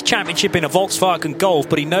have won his championship in a Volkswagen Golf,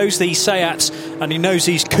 but he knows these Seats and he knows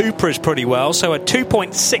these Cupras pretty well. So a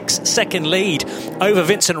 2.6 second lead over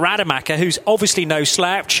Vincent Rademacher, who's obviously no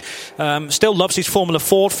slouch. Still loves his Formula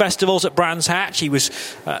Ford festivals at Brands Hatch. He was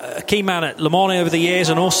a key man at Le Mans over the years,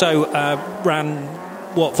 and also ran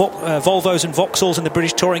Volvos and Vauxhalls in the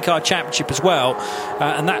British Touring Car Championship as well.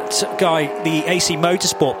 And that guy, the AC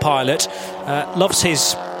Motorsport pilot, loves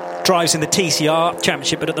his drives in the TCR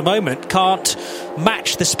Championship, but at the moment can't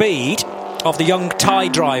match the speed of the young Thai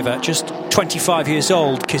driver, just 25 years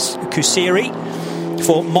old, Kusiri,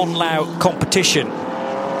 for Monlau Competition.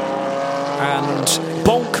 And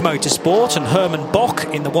Bonk Motorsport and Herman Bock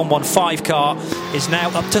in the 115 car is now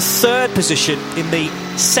up to third position in the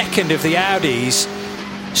second of the Audis.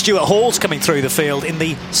 Stuart Hall's coming through the field in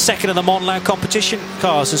the second of the Monlau competition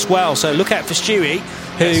cars as well. So look out for Stewie,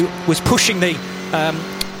 who was pushing the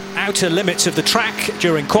outer limits of the track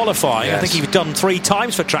during qualifying. I think he's done 3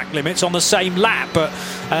 times for track limits on the same lap, but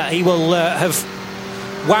he will have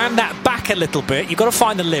wound that back a little bit. You've got to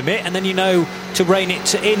find the limit, and then you know to rein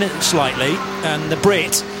it in slightly. And the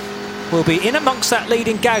Brit will be in amongst that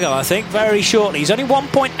leading gaggle, I think, very shortly. He's only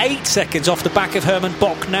 1.8 seconds off the back of Herman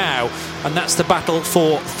Bock now, and that's the battle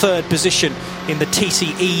for third position in the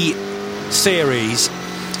TCE series.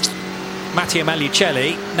 Matteo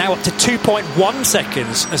Magliucelli now up to 2.1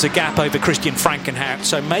 seconds as a gap over Christian Frankenhout.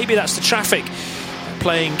 So maybe that's the traffic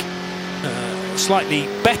playing slightly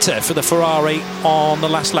better for the Ferrari on the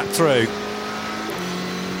last lap through.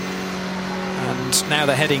 And now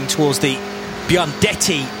they're heading towards the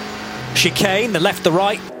Biondetti chicane, the left, the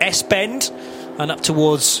right, S-bend, and up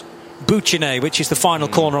towards Bucine, which is the final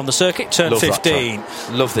corner on the circuit, turn 15.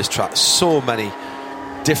 Love this track. So many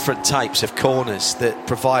different types of corners that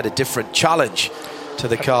provide a different challenge to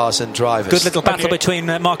the cars and drivers. Good little battle between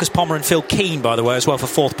Marcus Pommer and Phil Keane, by the way, as well, for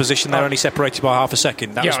fourth position. They're only separated by half a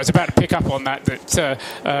second. I was about to pick up on that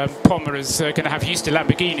Pommer is going to have used to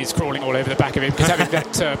Lamborghinis crawling all over the back of him, because having that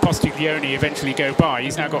Postiglione eventually go by,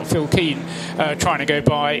 he's now got Phil Keane trying to go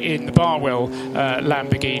by in the Barwell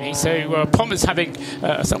Lamborghini. So Pommer's having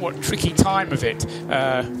a somewhat tricky time of it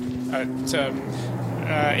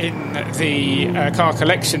in the car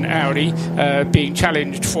collection Audi, being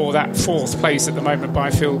challenged for that fourth place at the moment by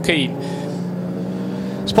Phil Keane.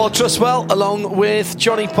 It's Paul Truswell along with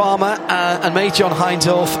Johnny Palmer and me, John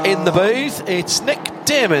Hindhaugh, in the booth. It's Nick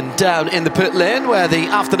Damon down in the pit lane where the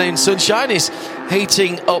afternoon sunshine is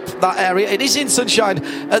heating up that area. It is in sunshine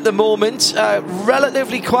at the moment.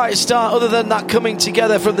 Relatively quiet start other than that coming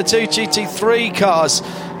together from the 2 GT3 cars,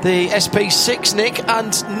 the SP6, Nick,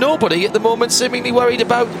 and nobody at the moment seemingly worried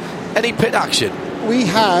about any pit action. We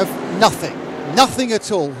have nothing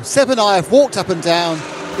at all. Seb and I have walked up and down.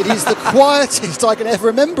 It is the quietest I can ever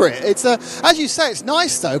remember it. It's as you say, it's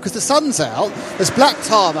nice though, because the sun's out, there's black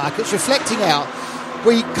tarmac, it's reflecting out.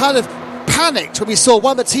 We kind of panicked when we saw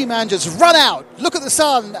one of the team managers run out, look at the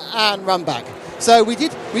sun and run back. So we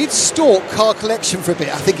did stalk car collection for a bit.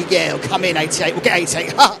 I think, it'll come in 88, we'll get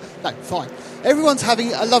 88. No, fine. Everyone's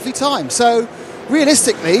having a lovely time. So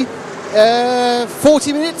realistically,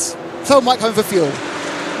 40 minutes, someone might come in for fuel.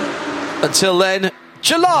 Until then,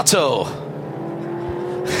 gelato.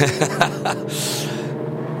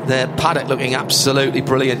 The paddock looking absolutely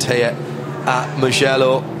brilliant here at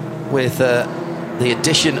Mugello, with the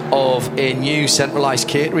addition of a new centralised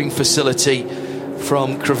catering facility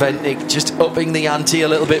from Creventic, just upping the ante a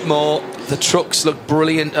little bit more. The trucks look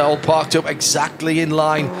brilliant, all parked up exactly in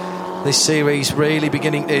line. This series really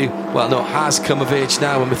beginning to, has come of age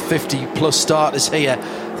now, and with 50 plus starters here,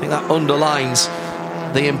 I think that underlines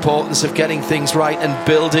the importance of getting things right and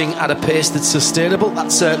building at a pace that's sustainable.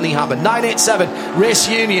 That certainly happened. 987 Race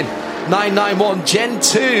Union 991 Gen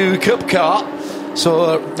 2 Cup car.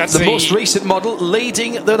 So that's the most recent model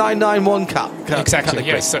leading the 991 Cup. Exactly,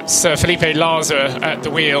 yes. That's Felipe Larza at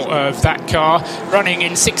the wheel of that car, running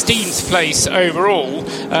in 16th place overall.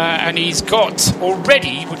 And he's got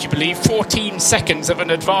already, would you believe, 14 seconds of an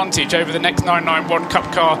advantage over the next 991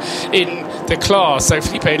 Cup car in the class. So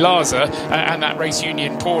Felipe Larza and that Race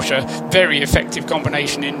Union Porsche, very effective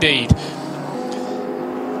combination indeed.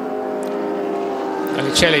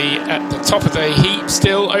 Magliucelli at the top of the heap,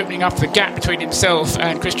 still opening up the gap between himself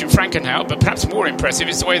and Christian Frankenhout, but perhaps more impressive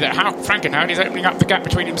is the way that Frankenhout is opening up the gap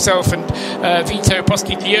between himself and Vito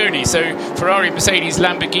Postiglione. So Ferrari, Mercedes,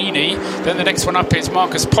 Lamborghini. Then the next one up is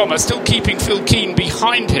Marcus Pommer, still keeping Phil Keane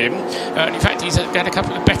behind him. In fact, he's had a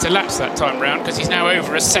couple of better laps that time round, because he's now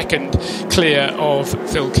over a second clear of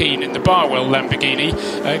Phil Keane in the Barwell Lamborghini,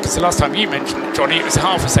 because the last time you mentioned it, Johnny, it was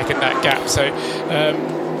half a second that gap. So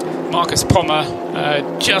Marcus Pommer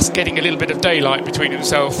just getting a little bit of daylight between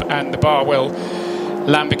himself and the Barwell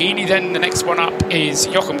Lamborghini. Then the next one up is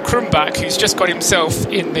Joachim Krumbach, who's just got himself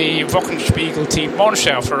in the Wochenspiegel Team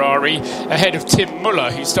Monschau Ferrari, ahead of Tim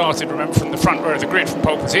Muller, who started, remember, from the front row of the grid from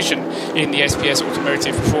pole position in the SPS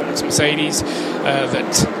Automotive Performance Mercedes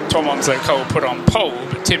that Tom Onzo Cole put on pole.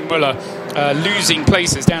 But Tim Muller losing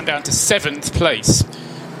places down to 7th place.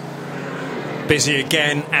 Busy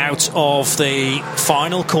again out of the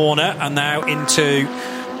final corner, and now into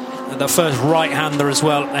the first right-hander as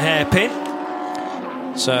well, the hairpin.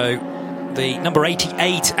 So the number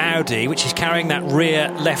 88 Audi, which is carrying that rear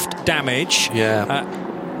left damage,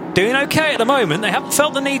 doing okay at the moment. They haven't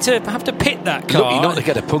felt the need to have to pit that car. Lucky not to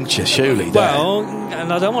get a puncture, surely. Well,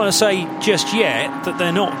 and I don't want to say just yet that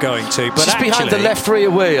they're not going to, but just actually, behind the left rear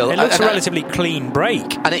wheel. It looks a relatively clean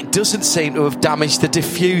break. And it doesn't seem to have damaged the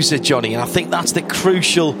diffuser, Johnny, and I think that's the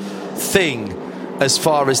crucial thing as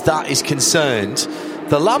far as that is concerned.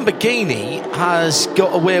 The Lamborghini has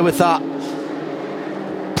got away with that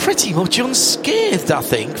pretty much unscathed, I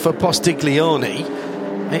think, for Postiglione.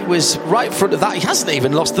 It was right in front of that. He hasn't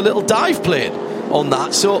even lost the little dive plate on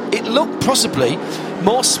that. So it looked possibly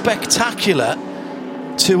more spectacular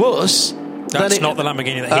to us. That's not the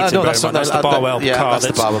Lamborghini that hit him. That's the Barwell car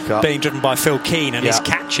that's being driven by Phil Keane and is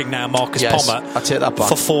catching now Marcus Pommer I take that back.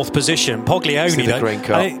 for fourth position. Poglione, the green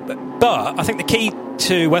car. But I think the key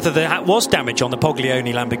to whether there was damage on the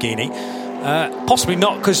Poglione Lamborghini, possibly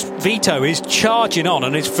not, because Vito is charging on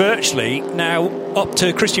and is virtually now up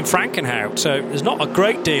to Christian Frankenhout. So there's not a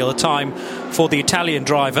great deal of time for the Italian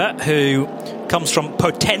driver, who comes from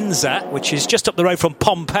Potenza, which is just up the road from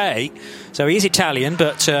Pompeii. So he is Italian,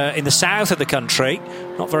 but in the south of the country,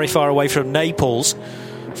 not very far away from Naples.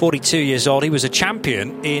 42 years old. He was a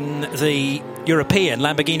champion in the European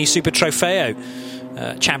Lamborghini Super Trofeo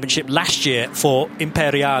championship last year for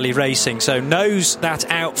Imperiale Racing, so knows that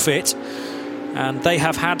outfit, and they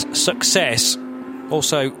have had success.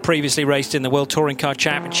 Also previously raced in the World Touring Car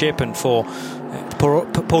Championship and for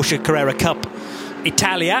Porsche Carrera Cup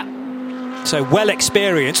Italia, so well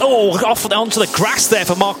experienced. Off onto the grass there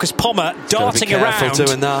for Marcus Pommer, darting around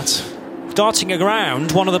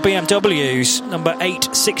one of the BMWs, number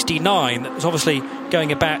 869, that was obviously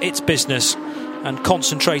going about its business and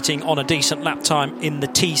concentrating on a decent lap time in the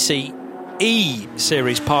TCE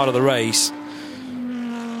series part of the race.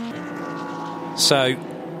 So,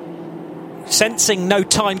 sensing no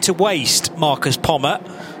time to waste, Marcus Pommer,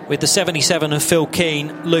 with the 77 of Phil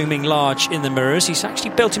Keane looming large in the mirrors. He's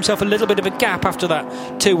actually built himself a little bit of a gap after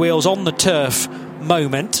that two wheels on the turf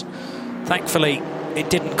moment. Thankfully, it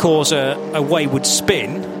didn't cause a wayward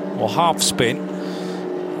spin or half spin.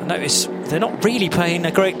 I notice they're not really paying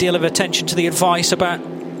a great deal of attention to the advice about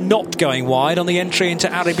not going wide on the entry into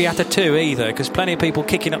Arrabbiata 2 either, because plenty of people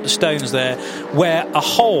kicking up the stones there, where a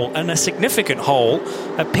hole, and a significant hole,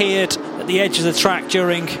 appeared at the edge of the track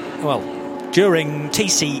during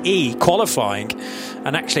TCE qualifying,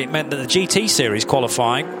 and actually it meant that the GT Series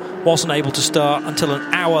qualifying wasn't able to start until an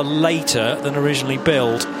hour later than originally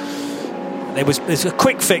billed. There's a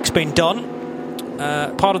quick fix being done.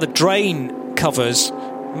 Part of the drain covers,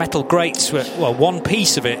 metal grates, one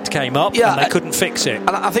piece of it came up and they couldn't fix it. And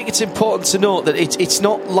I think it's important to note that it's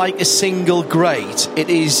not like a single grate. It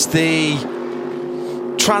is the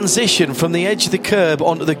transition from the edge of the curb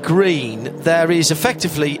onto the green. There is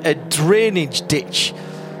effectively a drainage ditch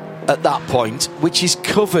at that point, which is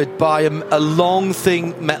covered by a long,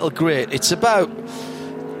 thin metal grate. It's about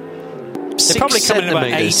 6 They're probably coming in about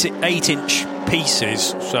 8-inch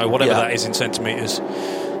pieces, so whatever that is in centimetres.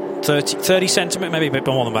 30 centimetre, maybe a bit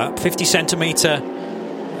more than that, 50 centimetre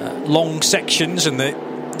long sections, and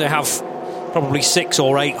they have probably 6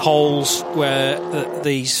 or 8 holes where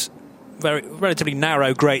these relatively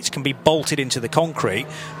narrow grates can be bolted into the concrete.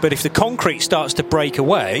 But if the concrete starts to break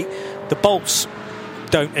away, the bolts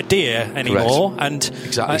don't adhere anymore. Correct. And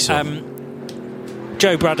exactly so.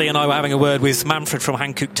 Joe Bradley and I were having a word with Manfred from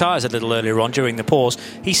Hankook Tyres a little earlier on during the pause.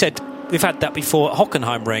 He said we've had that before at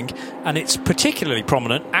Hockenheimring, and it's particularly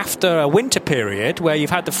prominent after a winter period where you've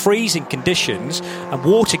had the freezing conditions and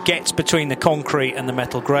water gets between the concrete and the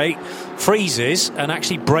metal grate, freezes and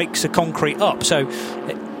actually breaks the concrete up. So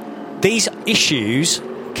these issues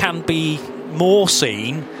can be more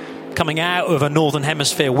seen coming out of a Northern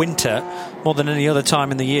Hemisphere winter more than any other time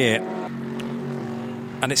in the year.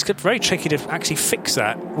 And it's very tricky to actually fix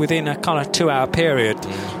that within a kind of 2-hour period.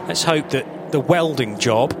 Let's hope that the welding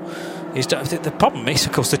job is done. The problem is,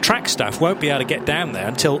 of course, the track staff won't be able to get down there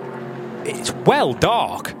until it's well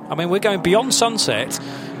dark. I mean, we're going beyond sunset,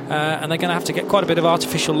 and they're going to have to get quite a bit of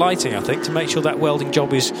artificial lighting, I think, to make sure that welding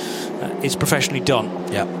job is professionally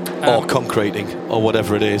done. Yeah, or concreting, or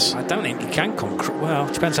whatever it is. I don't think you can concrete. Well,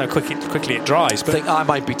 it depends how quickly it dries. But I think I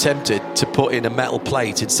might be tempted to put in a metal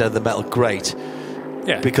plate instead of the metal grate.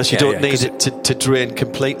 Yeah, because you don't need it to drain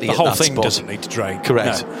completely. The at whole that thing spot. doesn't need to drain.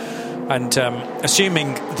 Correct. No. And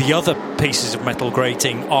assuming the other pieces of metal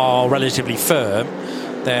grating are relatively firm,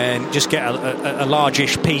 then just get a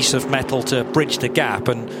largish piece of metal to bridge the gap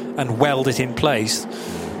and weld it in place.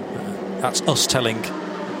 That's us telling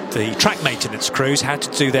the track maintenance crews how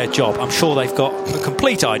to do their job. I'm sure they've got a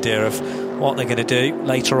complete idea of what they're going to do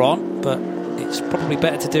later on, but it's probably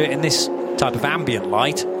better to do it in this type of ambient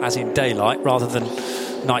light, as in daylight, rather than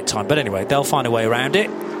nighttime. But anyway, they'll find a way around it.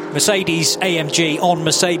 Mercedes AMG on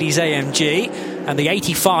Mercedes AMG, and the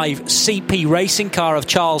 85 CP racing car of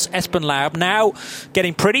Charles Espenlaub now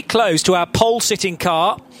getting pretty close to our pole-sitting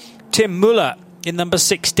car, Tim Muller in number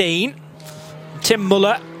 16. Tim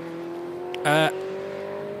Muller,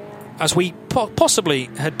 as we possibly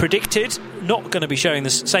had predicted, not going to be showing the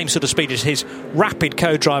same sort of speed as his rapid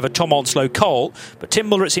co-driver Tom Onslow-Cole, but Tim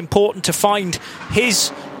Muller, it's important to find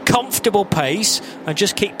his comfortable pace and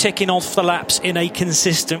just keep ticking off the laps in a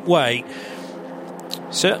consistent way.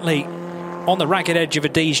 Certainly on the ragged edge of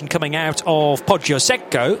adhesion coming out of Poggio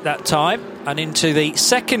Secco that time, and into the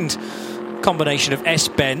second combination of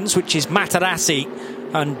S-Benz, which is Materassi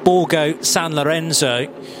and Borgo San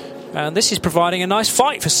Lorenzo. And this is providing a nice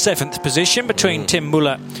fight for 7th position between Tim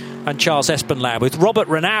Muller and Charles Espenlaub, with Robert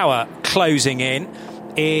Renauer closing in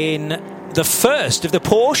the first of the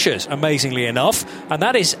Porsches, amazingly enough, and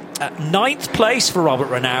that is at 9th place for Robert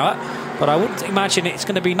Renauer. But I wouldn't imagine it's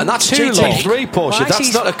going to be and that's too long. GT3 Porsche. Well,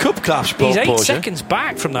 that's not a Cup clash He's 8 Porsche. seconds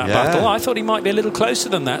back from that battle. I thought he might be a little closer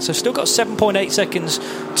than that. So still got 7.8 seconds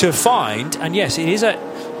to find. And yes, it is a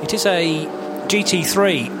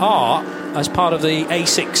GT3R as part of the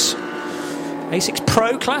A6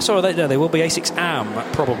 Pro class, or they will be A6 AM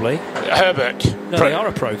probably. Herbert. No, they are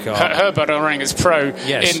a Pro car. Herbert are running as Pro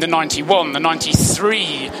in the 91. The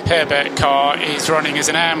 93 Herbert car is running as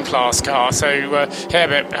an AM class car. So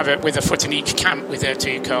Herbert have it with a foot in each camp with their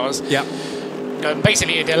two cars. Yeah.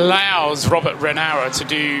 Basically, it allows Robert Renauer to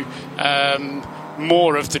do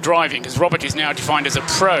more of the driving, because Robert is now defined as a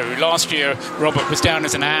pro. Last year Robert was down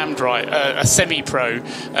as an AM driver, a semi-pro.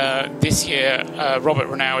 This year Robert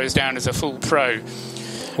Renauer is down as a full pro.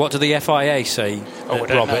 What do the FIA say that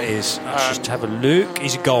Robert is? Let's just have a look.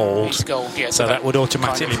 He's gold. He's gold, yes. So that would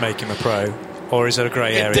automatically make him a pro. Or is there a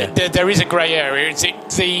grey area? There is a grey area.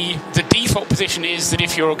 The default position is that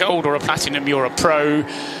if you're a gold or a platinum, you're a pro,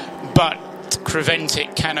 but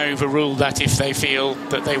Creventic can overrule that if they feel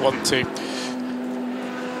that they want to.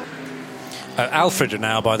 Alfred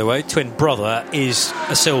now, by the way, twin brother, is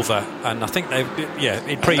a silver, and I think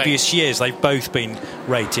in previous years they've both been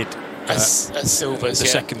rated as silvers. The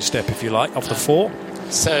second step, if you like, of the 4.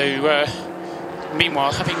 So,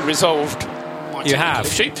 meanwhile, having resolved my technical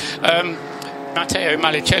issue, Matteo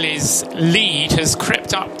Malicelli's lead has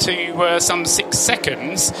crept up to some 6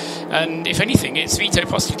 seconds, and if anything, it's Vito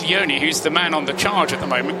Postiglione who's the man on the charge at the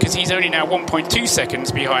moment, because he's only now 1.2 seconds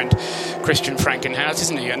behind Christian Frankenhaus,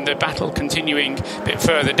 isn't he? And the battle continuing a bit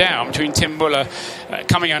further down between Tim Muller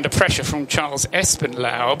coming under pressure from Charles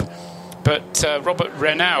Espenlaub. But Robert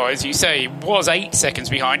Renauer, as you say, was 8 seconds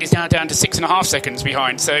behind. He's now down to 6.5 seconds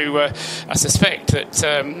behind. So I suspect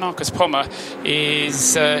that Marcus Pommer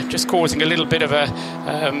is just causing a little bit of a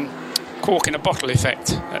cork in a bottle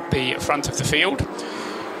effect at the front of the field.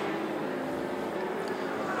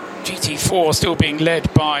 GT4 still being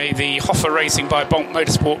led by the Hoffer Racing by Bonk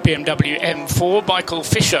Motorsport BMW M4. Michael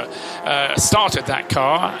Fischer started that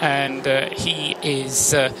car, and he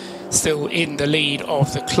is still in the lead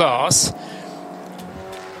of the class,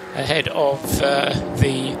 ahead of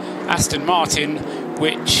the Aston Martin,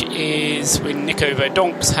 which is in Nico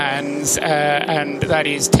Verdonk's hands, and that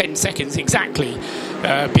is 10 seconds exactly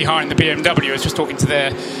behind the BMW. I was just talking to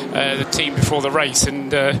the team before the race, and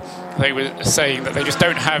they were saying that they just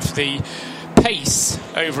don't have the pace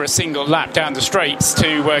over a single lap down the straights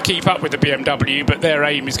to keep up with the BMW, but their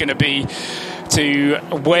aim is going to be to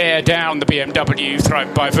wear down the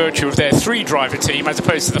BMW by virtue of their 3-driver team, as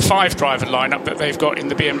opposed to the 5-driver lineup that they've got in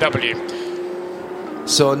the BMW.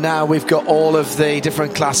 So now we've got all of the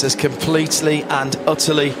different classes completely and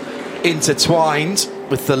utterly intertwined,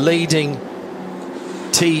 with the leading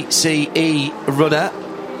TCE runner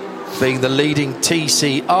being the leading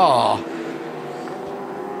TCR,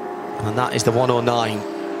 and that is the 109.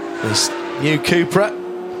 This new Cupra,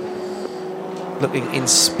 looking in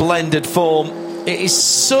splendid form. It is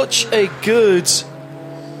such a good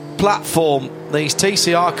platform, these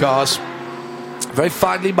TCR cars, very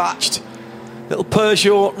finely matched. Little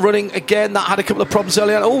Peugeot running again, that had a couple of problems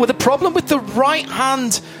earlier on. With a problem with the right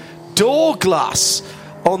hand door glass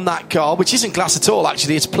on that car, which isn't glass at all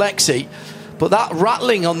actually, it's plexi, but that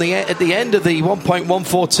rattling on at the end of the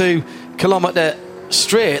 1.142 kilometre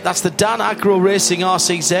straight, that's the Dan Agro Racing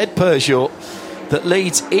RCZ Peugeot that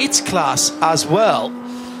leads its class as well.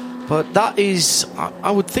 But that is,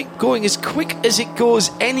 I would think, going as quick as it goes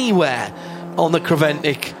anywhere on the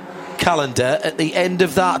Creventic calendar at the end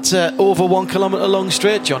of that over 1 kilometre long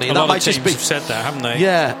straight, Johnny. And that might just be said that, haven't they?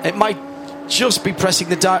 Yeah, it might just be pressing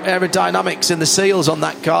the aerodynamics and the seals on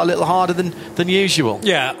that car a little harder than usual.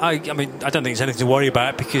 Yeah, I mean, I don't think there's anything to worry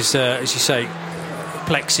about, because as you say,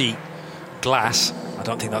 plexi glass, I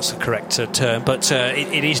don't think that's the correct term, but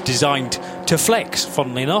it is designed to flex,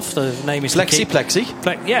 funnily enough. The name is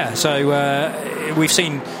Plexi. Yeah, so we've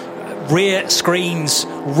seen rear screens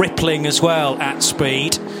rippling as well at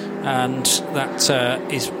speed, and that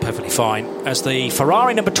is perfectly fine. As the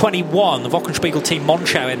Ferrari number 21, the Wochenspiegel Team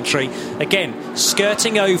Monschau entry, again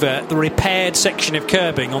skirting over the repaired section of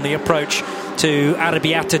curbing on the approach to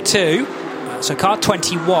Arrabbiata 2. So car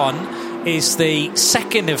 21 is the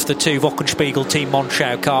second of the two Wochenspiegel Team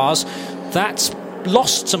Monschau cars. That's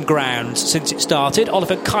lost some ground since it started.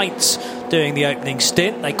 Oliver Keitz doing the opening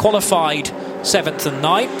stint. They qualified 7th and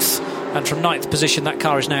 9th, and from 9th position that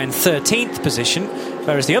car is now in 13th position,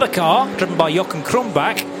 whereas the other car, driven by Jochen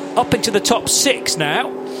Krumbach, up into the top 6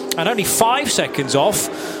 now, and only 5 seconds off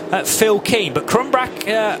Phil Keane. But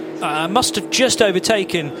Krumbach must have just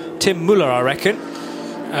overtaken Tim Müller, I reckon.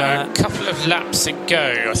 A couple of laps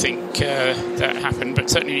ago, I think that happened, but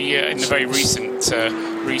certainly in the very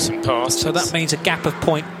recent past. So that means a gap of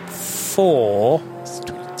 0.4.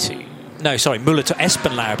 22. No, sorry, Müller to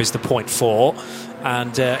Espenlaub is the 0.4,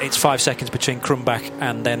 and it's 5 seconds between Krumbach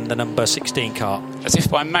and then the number 16 car. As if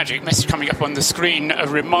by magic, message coming up on the screen, a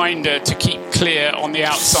reminder to keep clear on the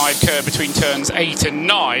outside curve between turns 8 and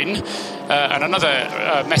 9. And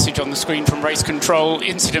another message on the screen from race control,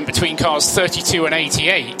 incident between cars 32 and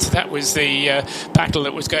 88. That was the battle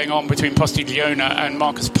that was going on between Postiglione and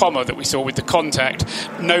Marcus Pommer that we saw with the contact.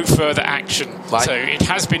 No further action. Right. So it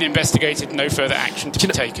has been investigated, no further action to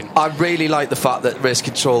be taken. I really like the fact that race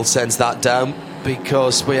control sends that down,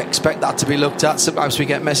 because we expect that to be looked at. Sometimes we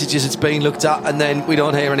get messages it's being looked at and then we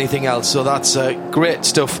don't hear anything else. So that's great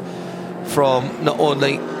stuff from not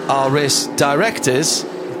only our race directors,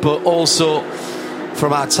 but also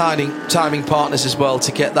from our timing partners as well,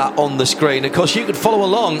 to get that on the screen. Of course, you can follow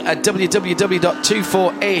along at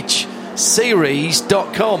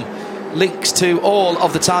www.24hseries.com. Links to all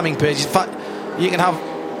of the timing pages. In fact, you can have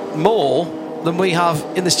more than we have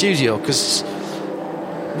in the studio, because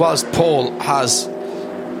whilst Paul has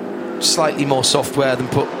slightly more software than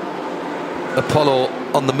put Apollo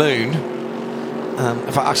on the moon,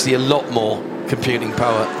 in fact, actually a lot more computing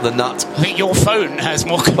power than that. I think your phone has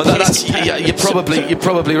more computing power. Yeah, you're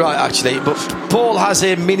probably right, actually. But Paul has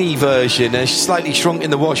a mini version, a slightly shrunk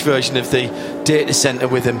in the wash version of the data centre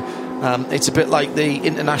with him. It's a bit like the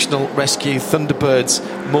International Rescue Thunderbirds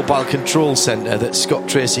mobile control centre that Scott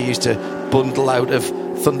Tracy used to bundle out of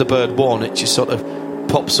Thunderbird 1. It just sort of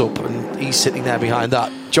pops up and he's sitting there behind that.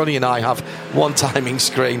 Johnny and I have one timing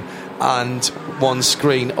screen and one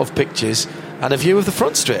screen of pictures and a view of the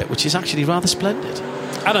front straight, which is actually rather splendid.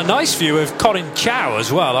 And a nice view of Corin Chow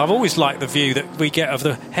as well. I've always liked the view that we get of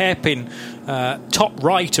the hairpin top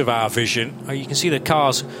right of our vision. You can see the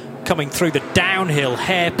cars coming through the downhill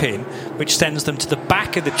hairpin, which sends them to the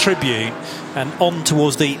back of the tribune and on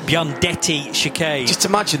towards the Biondetti chicane. Just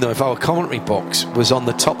imagine, though, if our commentary box was on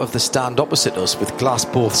the top of the stand opposite us with glass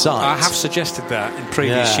both sides. I have suggested that in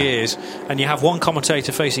previous years. And you have one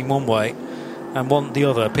commentator facing one way and the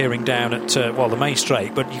other peering down at the main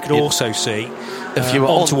straight, but you could also see if you were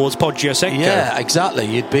on towards Poggio Secco. Yeah, exactly.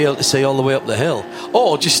 You'd be able to see all the way up the hill,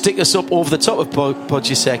 or just stick us up over the top of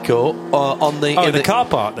Poggio Secco on the the car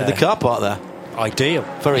park there. The car park there, ideal.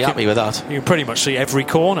 Very happy with that. You can pretty much see every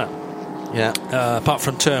corner. Yeah, apart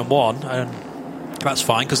from turn 1, and that's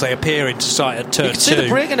fine because they appear into sight at turn 2. You can see the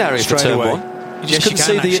braking area for turn 1. You just couldn't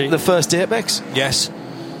see the first apex. Yes.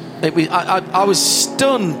 I was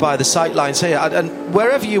stunned by the sight lines here, and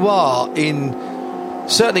wherever you are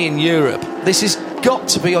certainly in Europe, this has got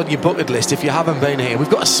to be on your bucket list if you haven't been here. We've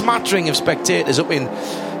got a smattering of spectators up in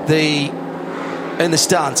the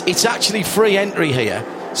stands. It's actually free entry here,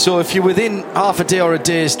 so if you're within half a day or a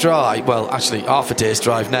day's drive, well, actually half a day's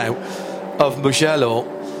drive now, of Mugello,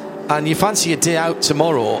 and you fancy a day out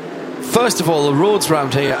tomorrow, first of all, the roads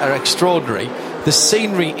around here are extraordinary. The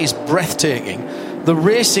scenery is breathtaking. The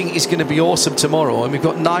racing is going to be awesome tomorrow, and we've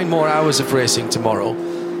got 9 more hours of racing tomorrow,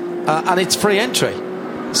 and it's free entry.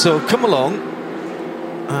 So come along,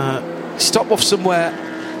 stop off somewhere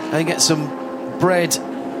and get some bread,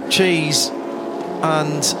 cheese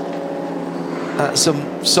and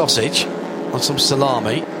some sausage or some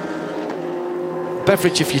salami,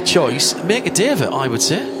 beverage of your choice. Make a day of it, I would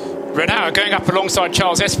say. Renauer going up alongside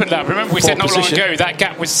Charles Espenlaub. Remember we said not long position. ago that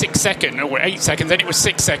gap was 6 seconds, or 8 seconds, then it was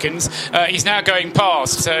 6 seconds. He's now going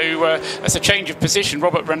past, so that's a change of position.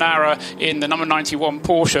 Robert Renauer in the number 91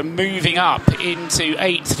 Porsche moving up into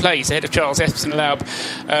 8th place ahead of Charles Espenlaub,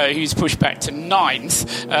 who's pushed back to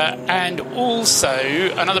 9th. And also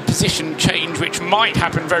another position change which might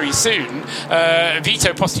happen very soon.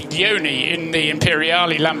 Vito Postiglione in the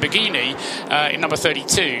Imperiale Lamborghini in number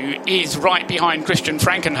 32 is right behind Christian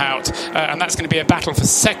Frankenhout, and that's going to be a battle for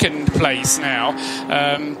 2nd place now.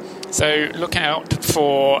 So look out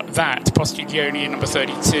for that. Postiglione in number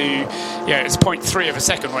 32. Yeah, it's 0.3 of a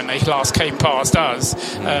second when they last came past us.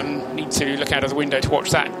 Need to look out of the window to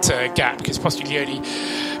watch that gap, because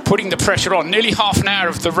Postiglione putting the pressure on. Nearly half an hour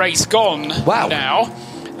of the race gone now.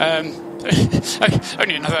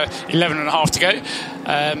 Only another 11 and a half to go.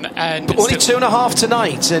 But only 2.5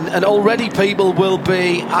 tonight, and already people will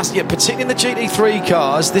be asking, particularly in the GT3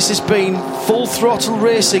 cars, this has been full throttle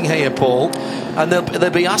racing here, Paul, and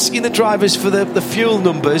they'll be asking the drivers for the fuel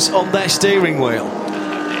numbers on their steering wheel.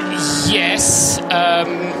 Yes,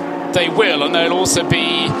 they will, and they'll also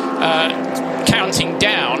be counting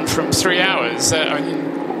down from 3 hours.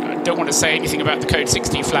 I don't want to say anything about the Code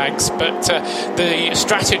 60 flags, but the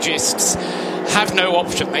strategists have no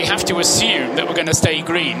option. They have to assume that we're going to stay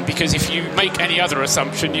green, because if you make any other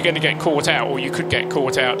assumption, you're going to get caught out, or you could get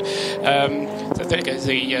caught out. So there goes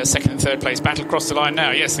the second and third place battle across the line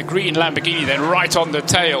now. Yes, the green Lamborghini then right on the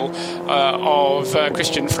tail of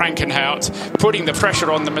Christian Frankenhout, putting the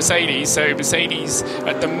pressure on the Mercedes. So Mercedes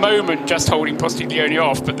at the moment just holding Postiglione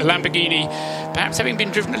off, but the Lamborghini, perhaps having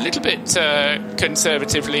been driven a little bit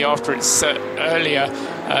conservatively after its earlier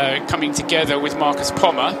coming together with Marcus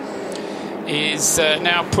Pommer, is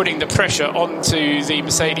now putting the pressure onto the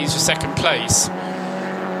Mercedes for 2nd place.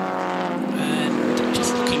 And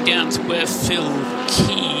just looking down to where Phil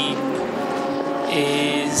Keane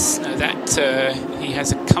is, he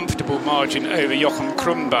has a comfortable margin over Jochen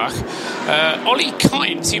Krumbach. Ollie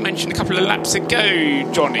Kynes, you mentioned a couple of laps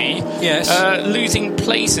ago, Johnny. Yes. Losing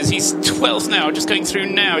places. He's 12th now, just going through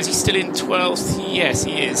now. Is he still in 12th? Yes,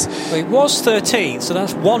 he is. Well, he was 13th, so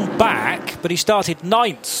that's one back, but he started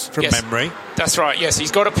 9th from memory. That's right, yes.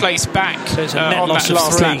 He's got a place back so it's a net on loss that of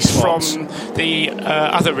last 3 lap spots. from the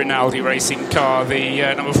other Rinaldi racing car,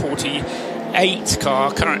 the number 48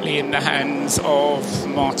 car, currently in the hands of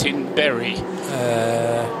Martin Berry.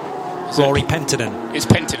 Rory Penttinen. It's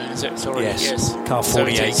Penttinen, is it? Sorry. Yes. Car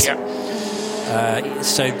 48. So,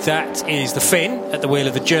 so that is the Finn at the wheel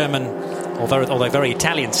of the German, although very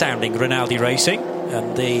Italian-sounding Rinaldi Racing,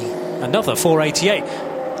 and another 488.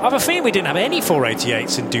 I have a feeling we didn't have any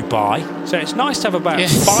 488s in Dubai, so it's nice to have about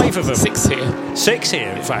 5 of them. 6 here. 6 here,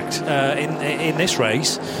 in fact, in this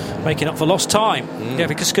race, making up for lost time. Yeah,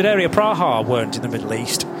 because Scuderia Praha weren't in the Middle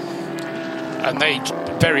East. And they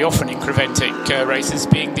very often in Creventic races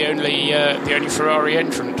being the only Ferrari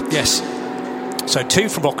entrant. Yes. So 2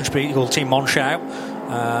 from Bockenspiegel, Team Monschau,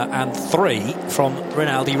 and 3 from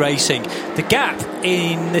Rinaldi Racing. The gap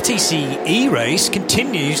in the TCE race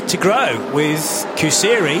continues to grow, with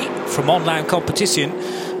Kusiri from Online Competition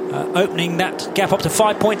opening that gap up to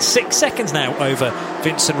 5.6 seconds now over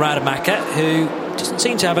Vincent Rademacher, who doesn't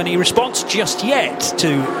seem to have any response just yet to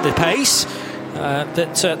the pace.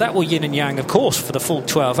 That will yin and yang, of course, for the full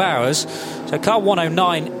 12 hours. So car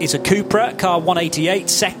 109 is a Cupra, car 188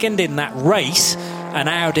 second in that race, an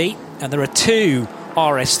Audi, and there are 2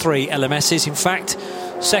 RS3 LMSs, in fact,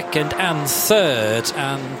 second and third,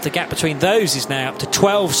 and the gap between those is now up to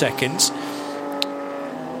 12 seconds.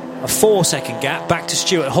 A 4-second gap back to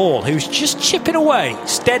Stuart Hall, who's just chipping away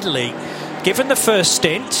steadily, given the first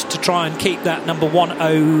stint to try and keep that number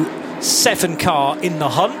 107 car in the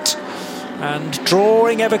hunt, and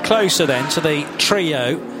drawing ever closer then to the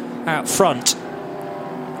trio out front.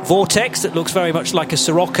 Vortex, that looks very much like a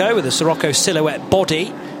Sirocco, with a Sirocco silhouette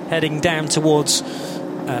body, heading down towards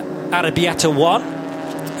Arrabbiata 1,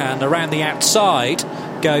 and around the outside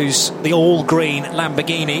goes the all-green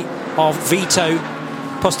Lamborghini of Vito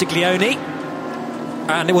Postiglione.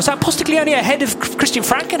 And was that Postiglione ahead of Christian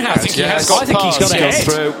Frankenhout? I think he has got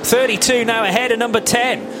ahead. 32 now ahead of number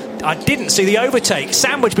 10. I didn't see the overtake.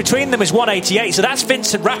 Sandwich between them is 188, so that's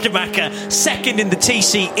Vincent Rademacher second in the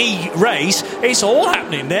TCE race. It's all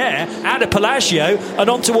happening there. Out of Palacio and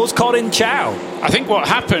on towards Colin Chow. I think what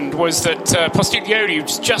happened was that Postiglione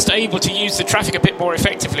was just able to use the traffic a bit more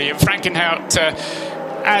effectively, and Frankenhout,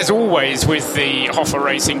 as always with the Hoffa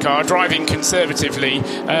racing car, driving conservatively,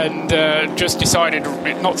 and just decided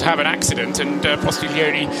not to have an accident, and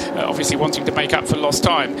Postiglione obviously wanting to make up for lost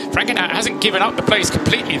time. Frankenhout hasn't given up the place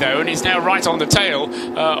completely though, and is now right on the tail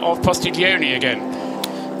of Postiglione again.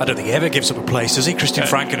 I don't think he ever gives up a place, does he, Christian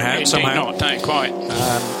Frankenhout, somehow? Not quite.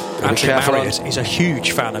 Andrew Marriott is a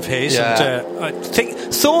huge fan of his, and I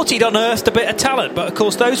thought he'd unearthed a bit of talent, but of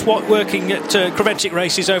course those working at Creventic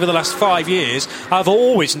races over the last 5 years have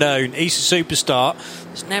always known he's a superstar.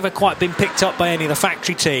 He's never quite been picked up by any of the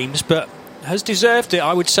factory teams, but has deserved it,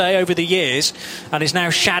 I would say, over the years, and is now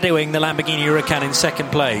shadowing the Lamborghini Huracan in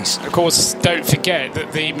second place. Of course, don't forget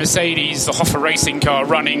that the Mercedes, the Hoffa racing car,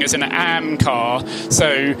 running as an AM car,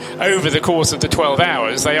 so over the course of the 12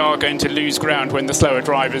 hours, they are going to lose ground when the slower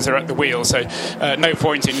drivers are at the wheel, so no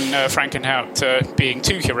point in Frankenhout being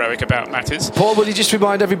too heroic about matters. Paul, will you just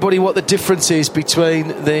remind everybody what the difference is between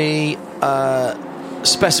the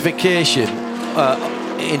specification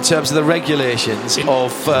in terms of the regulations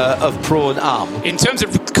of Pro and AM? In terms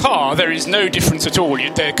of the car, there is no difference at all.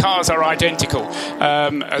 Their cars are identical.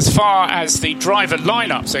 As far as the driver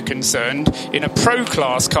lineups are concerned, in a Pro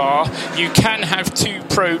class car, you can have 2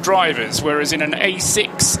 Pro drivers, whereas in an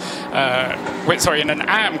A6, in an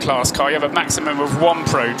AM class car, you have a maximum of 1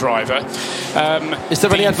 Pro driver. Is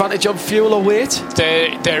there any advantage on fuel or weight?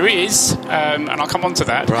 There is, and I'll come on to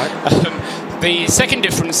that. Right. The second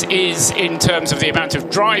difference is in terms of the amount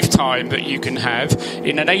of drive time that you can have.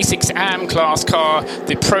 In an A6 AM class car,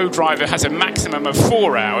 the Pro driver has a maximum of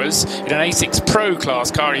 4 hours. In an A6 Pro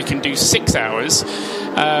class car, you can do 6 hours.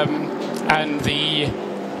 And the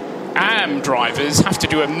AM drivers have to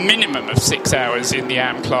do a minimum of 6 hours in the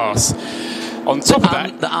AM class. On top of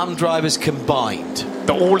that... The AM drivers combined?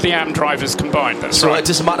 All the AM drivers combined, that's right. So it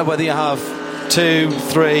doesn't matter whether you have 2,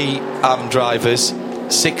 3 AM drivers,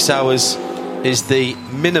 6 hours is the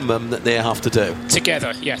minimum that they have to do.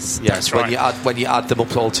 Together, yes. Yes, right. when you add them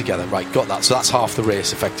up all together. Right, got that. So that's half the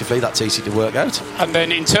race, effectively. That's easy to work out. And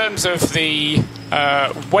then in terms of the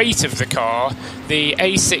weight of the car, the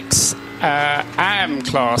A6 AM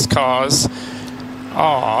class cars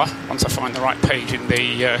are, once I find the right page in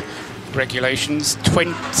the regulations,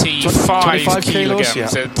 25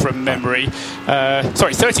 kilograms from memory.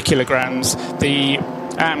 30 kilograms. The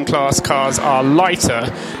AM class cars are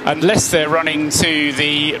lighter unless they're running to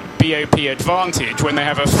the BOP advantage, when they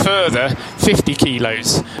have a further 50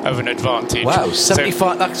 kilos of an advantage. Wow,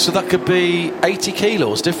 75. So that could be 80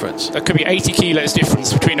 kilos difference. That could be 80 kilos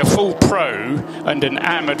difference between a full Pro and an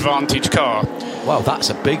AM advantage car. Wow, that's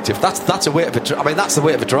a big difference. That's a weight of that's the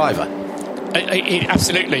weight of a driver.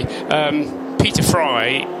 Absolutely. Peter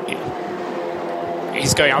Fry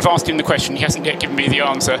is going. I've asked him the question. He hasn't yet given me the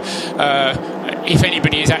answer. If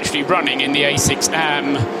anybody is actually running in the A6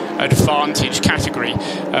 AM Advantage category,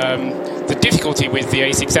 the difficulty with the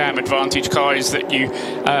A6 AM Advantage car is that you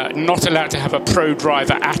are not allowed to have a Pro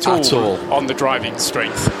driver at all on the driving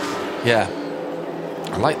strength. Yeah,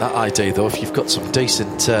 I like that idea though. If you've got some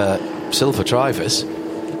decent silver drivers,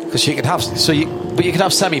 because you can have but you can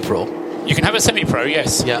have semi-pro. You can have a semi-pro,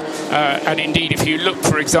 yes. Yeah. And indeed, if you look,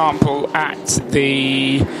 for example, at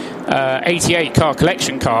the 88 car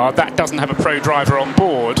collection car, that doesn't have a Pro driver on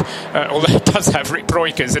board, although it does have Rick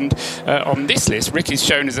Broikers. And on this list, Rick is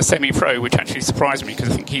shown as a semi-pro, which actually surprised me,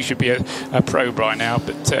 because I think he should be a Pro by now.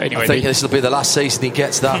 But anyway, I think this will be the last season he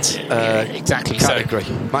gets that exactly category.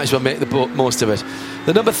 So. Might as well make the most of it.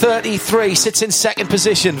 The number 33 sits in second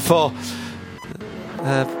position for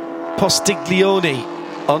Postiglione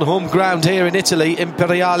on home ground here in Italy.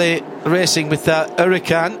 Imperiale Racing with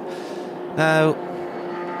Huracan. Now,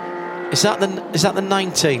 is that the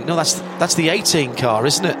 19? No, that's the 18 car,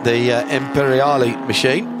 isn't it? The Imperiale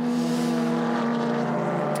machine.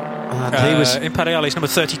 And he was Imperiale's number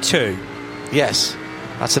 32. Yes,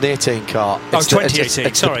 that's an 18 car. It's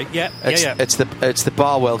 2018. Sorry, It's the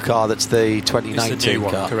Barwell car. That's the 2019 it's the new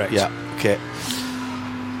car. one, correct? Yeah. Okay.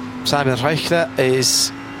 Simon Reichler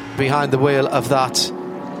is behind the wheel of that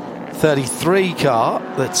 33 car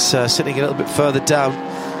that's sitting a little bit further down.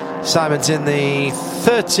 Simon's in the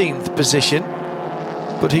 13th position,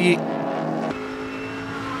 but he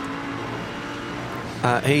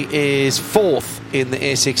is 4th in the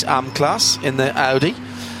A6 AM class in the Audi.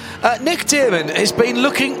 Nick Damon has been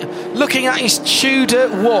looking at his Tudor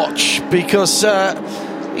watch, because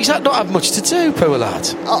he's not had much to do, poor lad.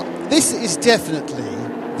 This is definitely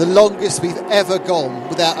the longest we've ever gone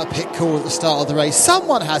without a pit call at the start of the race.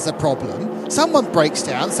 Someone has a problem, someone breaks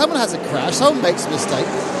down, someone has a crash, someone makes a mistake.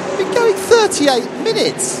 We've been going 38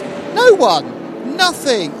 minutes. No one,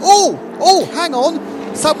 nothing. Oh, hang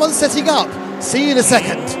on, someone's setting up. See you in a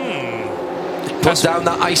second. Put down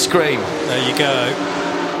that ice cream. There you go.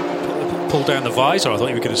 Pull down the visor, I thought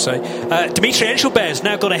you were going to say. Dimitri Enchelbert's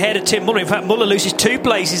now got ahead of Tim Muller. In fact, Muller loses 2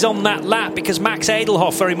 places on that lap, because Max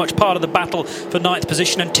Edelhoff very much part of the battle for 9th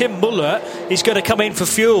position, and Tim Muller is going to come in for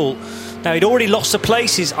fuel. Now, he'd already lost the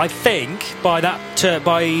places, I think, by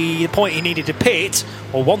the point he needed to pit,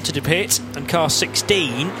 or wanted to pit, and car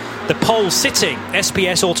 16, the pole-sitting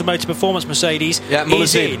SPS Automotive Performance Mercedes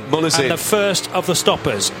is in. And the first of the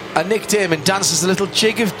stoppers. And Nick Damon dances a little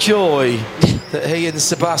jig of joy that he and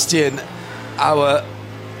Sebastian, our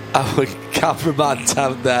cameraman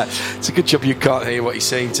down there. It's a good job you can't hear what he's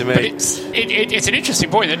saying to me. But it's an interesting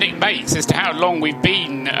point that Nick makes as to how long we've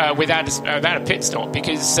been without a pit stop,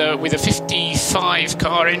 because with a 55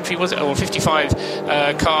 car entry, was it, or 55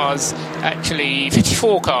 cars, actually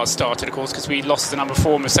 54 cars started, of course, because we lost the number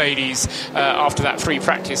 4 Mercedes after that free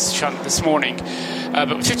practice shunt this morning.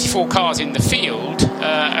 But with 54 cars in the field,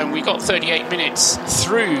 and we got 38 minutes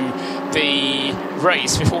through the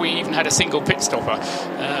race before we even had a single pit stopper.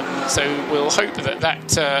 So we'll hope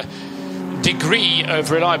that degree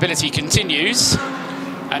of reliability continues,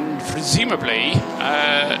 and presumably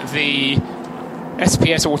the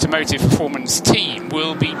SPS Automotive Performance team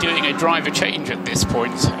will be doing a driver change at this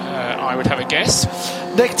point, I would have a guess.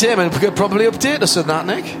 Nick Damon could probably update us on that,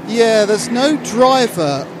 Nick. Yeah, there's no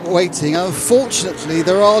driver waiting. Unfortunately,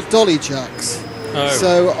 there are dolly jacks.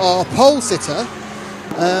 So our pole sitter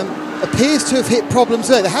appears to have hit problems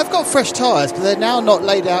there. They have got fresh tyres, but they're now not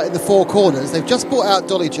laid out in the 4 corners. They've just brought out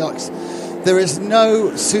dolly jacks. There is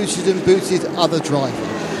no suited and booted other driver.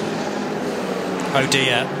 Oh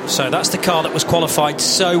dear. So that's the car that was qualified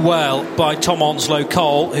so well by Tom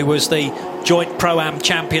Onslow-Cole, who was the joint Pro-Am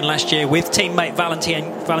champion last year with teammate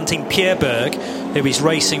Valentin Pierberg, who he's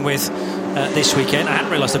racing with this weekend. I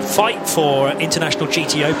hadn't realised the fight for International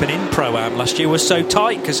GT Open in Pro-Am last year was so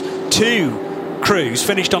tight, because 2 crews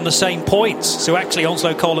finished on the same points. So actually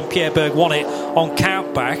Onslow-Cole and Pierberg won it on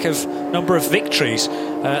countback of number of victories.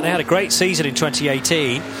 They had a great season in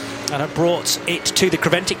 2018 and have brought it to the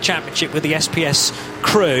Creventic Championship with the SPS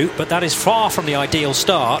crew, but that is far from the ideal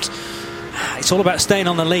start. It's all about staying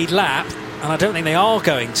on the lead lap, and I don't think they are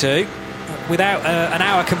going to without an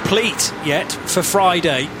hour complete yet for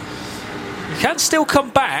Friday. You can still come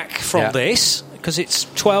back from this, because it's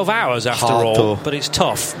 12 hours after all, but it's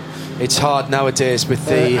tough. It's hard nowadays with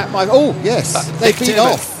the... they've been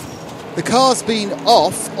off. The car's been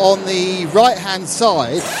off on the right-hand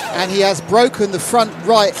side, and he has broken the front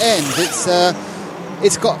right end. If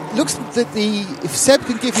Seb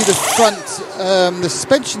can give you the front, the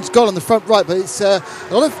suspension's gone on the front right, but it's a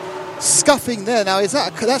lot of scuffing there. Now,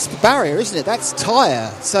 that's the barrier, isn't it? That's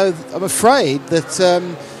tyre. So I'm afraid that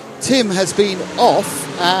Tim has been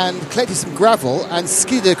off and collected some gravel and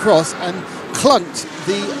skidded across and clunked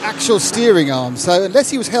the actual steering arm. So unless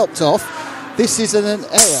he was helped off, this is an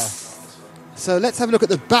error. So let's have a look at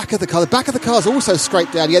the back of the car. The back of the car is also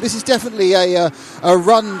scraped down. Yeah, this is definitely a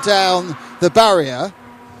run down the barrier.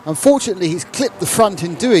 Unfortunately, he's clipped the front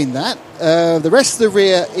in doing that. The rest of the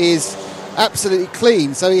rear is absolutely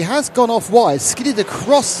clean. So he has gone off wide, skidded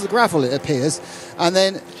across the gravel, it appears, and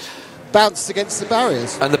then bounced against the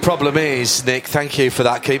barriers. And the problem is, Nick, thank you for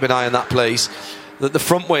that, keep an eye on that please, that the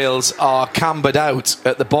front wheels are cambered out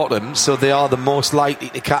at the bottom, so they are the most likely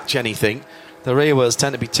to catch anything. The rear wheels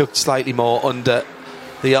tend to be tucked slightly more under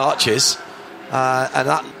the arches, and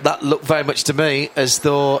that looked very much to me as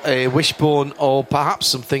though a wishbone or perhaps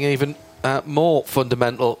something even more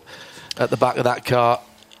fundamental at the back of that car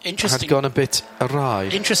had gone a bit awry.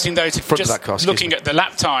 Interesting, though, looking at the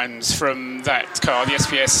lap times from that car, the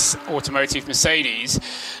SPS Automotive Mercedes,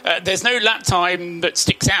 there's no lap time that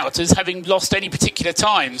sticks out as having lost any particular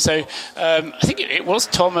time. So I think it was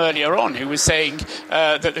Tom earlier on who was saying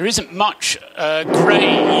that there isn't much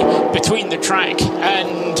grey between the track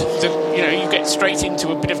and you get straight into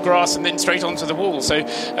a bit of grass and then straight onto the wall. So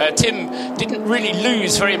Tim didn't really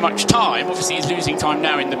lose very much time. Obviously, he's losing time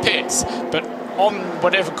now in the pits, but on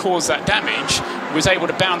whatever caused that damage, was able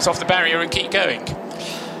to bounce off the barrier and keep going.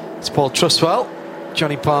 It's Paul Trustwell,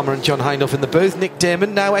 Johnny Palmer and John Hindhaugh in the booth. Nick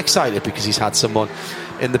Damon now excited because he's had someone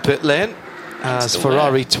in the pit lane. As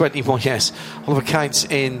Ferrari 21, yes, Oliver Kainz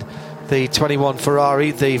in the 21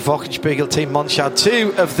 Ferrari, the Wochenspiegel team Monschau,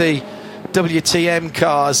 2 of the WTM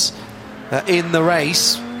cars in the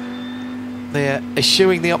race. They're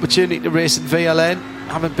eschewing the opportunity to race in VLN.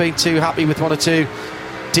 Haven't been too happy with 1 or 2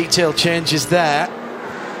 detail changes there.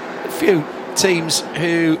 A few teams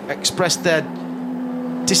who expressed their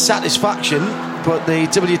dissatisfaction, but the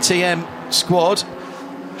WTM squad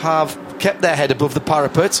have kept their head above the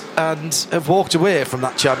parapet and have walked away from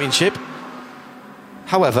that championship.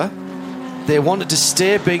 However, they wanted to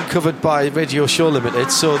stay being covered by Radio Show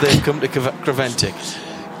Limited, so they've come to Creventic.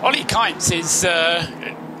 Ollie Kainz is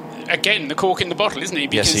again the cork in the bottle, isn't he?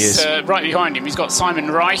 Because yes, he is. Right behind him, he's got Simon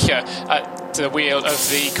Reicher. at the wheel of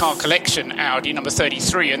the car collection Audi number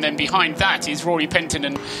 33, and then behind that is Rory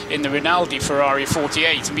Penttinen in the Rinaldi Ferrari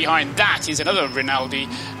 48, and behind that is another Rinaldi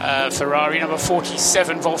Ferrari number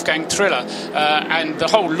 47, Wolfgang Triller, and the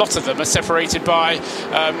whole lot of them are separated by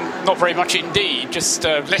not very much indeed, just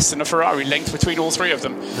less than a Ferrari length between all three of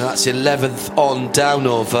them. And that's 11th on down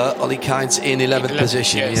over. Ollie Kynes in 11th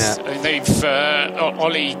position. Yes. Yeah. And they've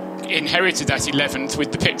Ollie inherited that 11th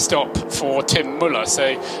with the pit stop for Tim Muller,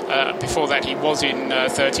 so before that he was in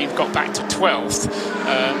 13th, got back to 12th,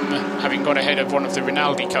 having got ahead of one of the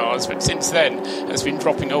Rinaldi cars, but since then has been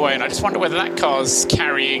dropping away, and I just wonder whether that car's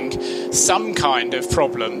carrying some kind of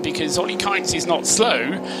problem, because Ollie Kynes is not slow,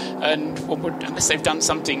 and unless they've done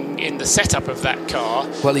something in the setup of that car.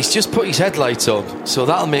 Well, he's just put his headlights on, so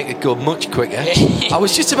that'll make it go much quicker. I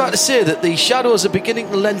was just about to say that the shadows are beginning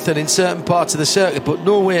to lengthen in certain parts of the circuit, but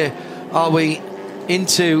nowhere are we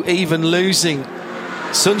into even losing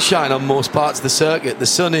sunshine on most parts of the circuit. The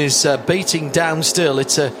sun is beating down still.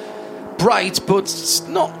 It's bright, but it's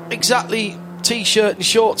not exactly t-shirt and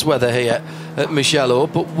shorts weather here at Mugello,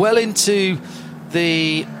 but well into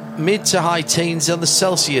the mid to high teens on the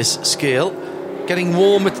Celsius scale, getting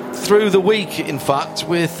warmer through the week, in fact,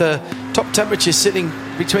 with top temperatures sitting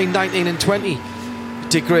between 19 and 20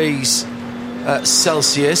 degrees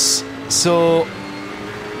Celsius. So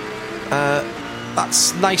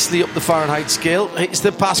that's nicely up the Fahrenheit scale. It's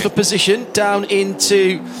the pass for position down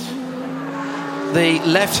into the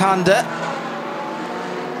left-hander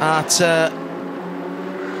at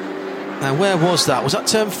now where was that? Was that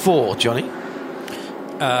turn 4, Johnny?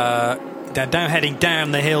 They're now heading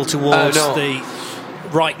down the hill towards the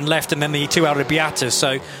right and left, and then the two Arrabbiatas,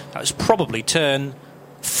 so that was probably turn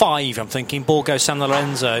 5, I'm thinking. Borgo San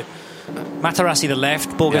Lorenzo, Materassi the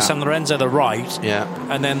left, Borgo San Lorenzo the right,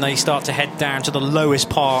 and then they start to head down to the lowest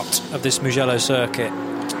part of this Mugello circuit.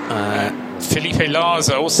 Felipe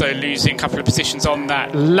Larza also losing a couple of positions on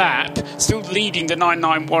that lap, still leading the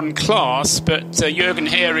 991 class, but Jürgen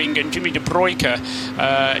Hering and Jimmy de Broeke,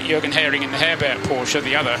 Jürgen Hering in the Herbert Porsche,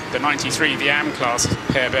 the 93, the AM class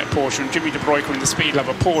Herbert Porsche, and Jimmy de Broeke in the Speed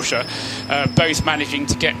Lover Porsche, both managing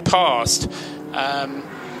to get past.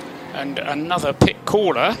 And another pit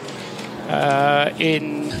caller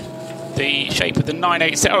in the shape of the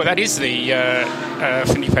 987. Oh, that is the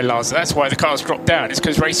Felipe Larza. That's why the car's dropped down. It's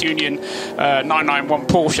because Race Union 991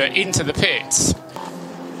 Porsche into the pits.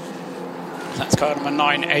 That's car number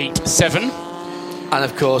 987. And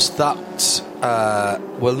of course that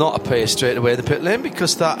will not appear straight away in the pit lane,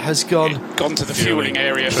 because that has gone to the fueling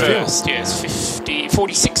area first. Yes,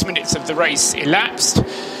 46 minutes of the race elapsed.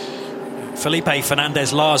 Felipe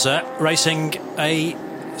Fernandez Larza racing a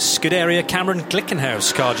Scuderia Cameron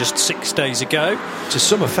Glickenhaus car just 6 days ago. To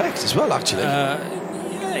some effect as well, actually.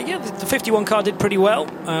 The 51 car did pretty well,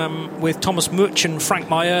 with Thomas Much and Frank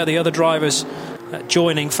Meyer, the other drivers,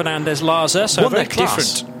 joining Fernandez Larza. So won very their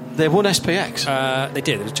class. different. They won SPX. They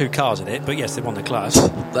did. There were 2 cars in it, but yes, they won the class.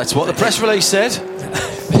 That's what the press release said.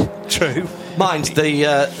 True. Mind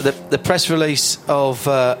the press release of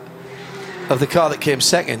the car that came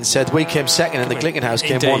second said we came second and the Glickenhaus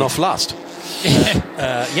came one off last.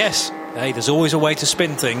 Yes. Hey, there's always a way to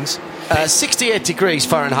spin things. 68 degrees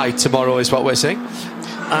Fahrenheit tomorrow is what we're seeing,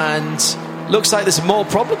 and looks like there's more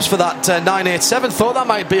problems for that 987. Thought that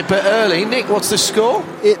might be a bit early. Nick, what's the score?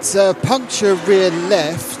 It's a puncture rear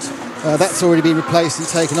left. That's already been replaced and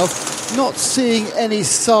taken off. Not seeing any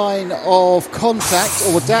sign of contact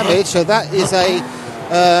or damage, so that is a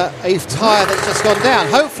tyre that's just gone down.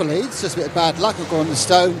 Hopefully it's just a bit of bad luck, or gone on the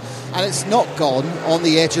stone, and it's not gone on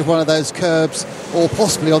the edge of one of those curbs or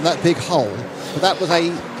possibly on that big hole. But that was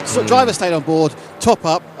a driver stayed on board, top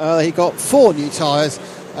up. He got 4 new tyres,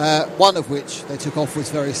 one of which they took off was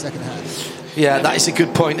very second hand. Yeah, that is a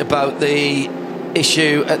good point about the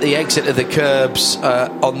issue at the exit of the curbs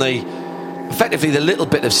on the effectively the little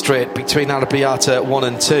bit of straight between Arrabbiata 1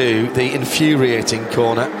 and 2, the infuriating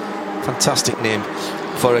corner. Fantastic name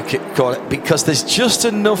for a corner, because there's just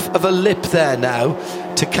enough of a lip there now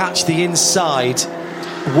to catch the inside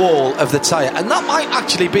wall of the tyre, and that might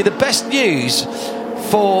actually be the best news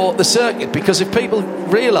for the circuit, because if people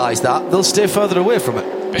realise that, they'll stay further away from it.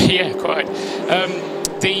 Yeah, quite.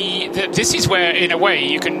 This is where, in a way,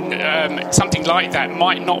 you can something like that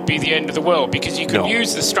might not be the end of the world, because you can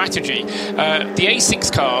use the strategy. The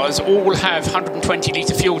A6 cars all have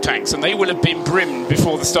 120-litre fuel tanks, and they will have been brimmed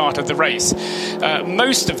before the start of the race.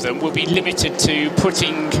 Most of them will be limited to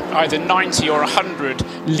putting either 90 or 100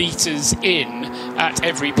 litres in at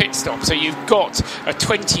every pit stop. So you've got a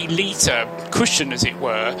 20-litre cushion, as it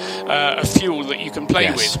were, of fuel that you can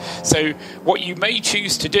play with. So what you may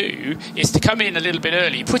choose to do is to come in a little bit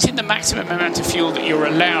early, put in the maximum amount of fuel that you're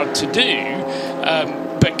allowed to do,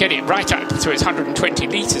 but get it right up to its 120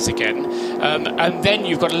 litres again, and then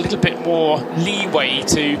you've got a little bit more leeway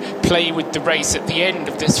to play with the race at the end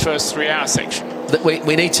of this first 3-hour section.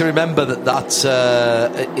 We need to remember that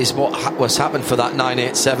is what was happened for that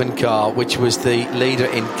 987 car, which was the leader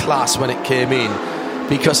in class when it came in,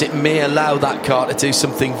 because it may allow that car to do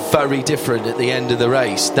something very different at the end of the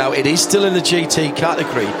race. Now, it is still in the GT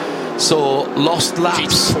category, so lost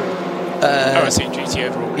laps... I see GT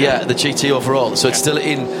overall. Yeah, the GT overall. So it's still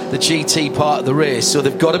in the GT part of the race. So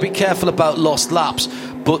they've got to be careful about lost laps.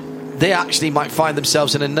 But they actually might find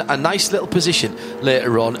themselves in a nice little position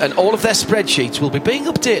later on. And all of their spreadsheets will be being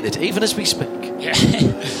updated even as we speak.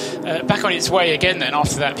 Yeah. Back on its way again then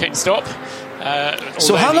after that pit stop.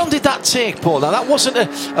 So how long did that take, Paul? Now, that wasn't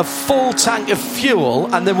a full tank of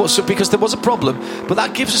fuel, and because there was a problem. But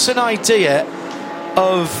that gives us an idea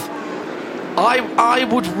of... I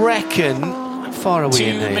would reckon... How far are we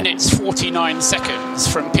in 2 here? minutes 49 seconds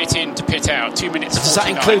from pit in to pit out. 2 minutes 49. Does that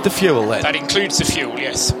include the fuel then? That includes the fuel,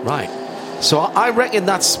 yes. Right. So I reckon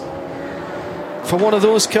that's... For one of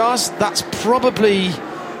those cars, that's probably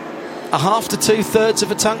a half to 2/3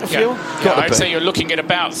 of a tank of fuel. I'd say you're looking at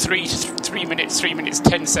about 3 minutes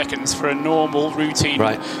 10 seconds for a normal routine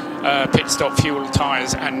pit stop, fuel,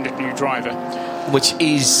 tyres and a new driver. Which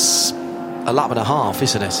is a lap and a half,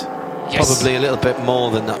 isn't it? Yes. Probably a little bit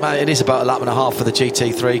more than that. It is about a lap and a half for the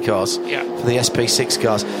GT3 cars, for the SP6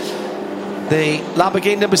 cars. The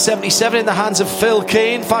Lamborghini number 77 in the hands of Phil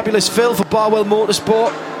Keane. Fabulous Phil for Barwell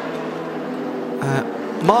Motorsport.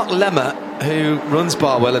 Mark Lemmer, who runs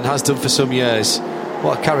Barwell and has done for some years,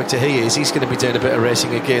 what a character he is. He's going to be doing a bit of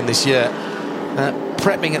racing again this year.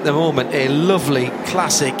 Prepping at the moment a lovely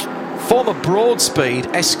classic former Broadspeed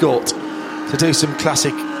Escort to do some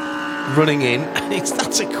classic running in.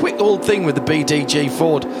 That's a quick old thing with the BDG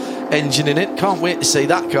Ford engine in it. Can't wait to see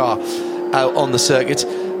that car out on the circuit.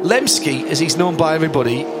 Lemsky, as he's known by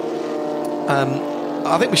everybody,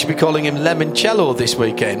 I think we should be calling him Lemoncello this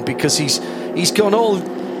weekend, because he's gone all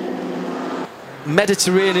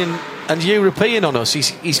Mediterranean and European on us.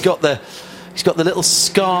 He's got the little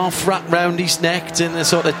scarf wrapped round his neck and the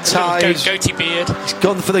sort of tie. Goatee beard. He's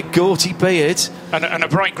gone for the goatee beard. And a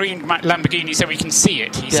bright green Lamborghini so we can see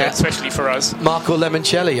it, he said, especially for us. Marco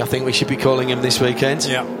Lemoncelli, I think we should be calling him this weekend.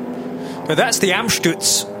 Yeah. But that's the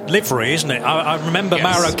Amstutz livery, isn't it? I remember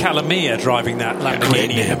Mauro Calamia driving that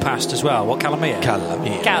Lamborghini in the past as well. What, Calamia?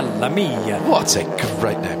 Calamia. What a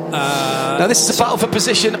great name. Now, this is a battle for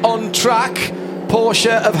position on track.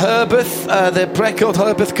 Porsche of Herbeth, the Precourt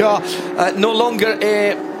Herbeth car, no longer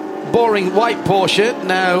a boring white Porsche,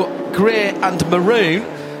 now grey and maroon,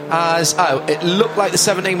 as it looked like the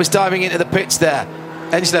 17 was diving into the pits there.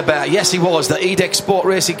 Engine Bear, yes he was, the EDEX Sport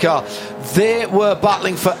Racing car. They were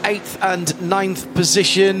battling for 8th and 9th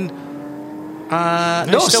position.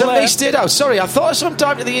 No, 17 stayed out. Sorry, I thought I saw him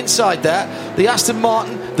dive to the inside there. The Aston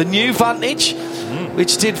Martin, the new Vantage,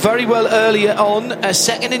 which did very well earlier on.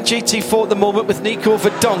 Second in GT4 at the moment with Nico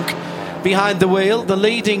Verdonk behind the wheel. The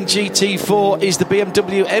leading GT4 is the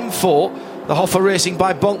BMW M4, the Hoffa Racing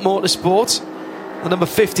by Bonk Motorsport. The number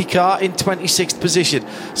 50 car in 26th position.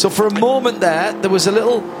 So for a moment there was a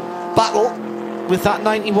little battle with that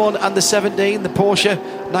 91 and the 17, the Porsche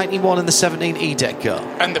 91 and the 17 E-Deck car.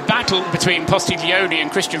 And the battle between Postiglione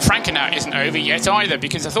and Christian Frankenhout isn't over yet either,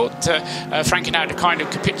 because I thought Frankenhout had kind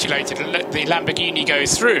of capitulated and let the Lamborghini go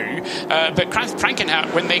through, but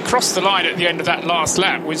Frankenhout, when they crossed the line at the end of that last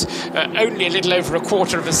lap, was only a little over a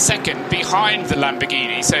quarter of a second behind the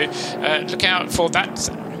Lamborghini, so look out for that.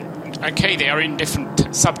 Okay, they are in different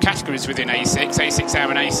subcategories within A6 AM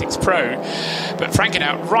and A6 Pro, but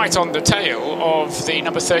Frankenhout right on the tail of the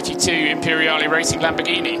number 32 Imperiale Racing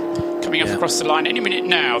Lamborghini, coming up across the line any minute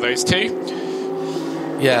now, those two.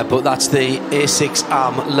 Yeah, but that's the A6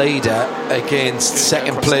 AM leader against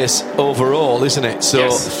second place overall, isn't it? So,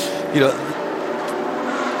 you know,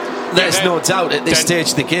 there's no doubt at this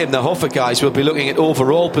stage of the game the Hoffa guys will be looking at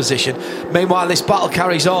overall position. Meanwhile, this battle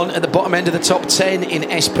carries on at the bottom end of the top 10 in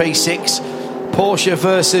SP6. Porsche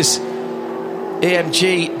versus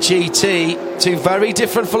AMG GT. Two very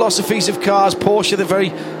different philosophies of cars. Porsche, the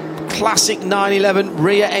very classic 911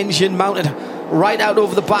 rear engine mounted right out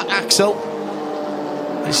over the back axle.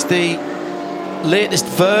 It's the latest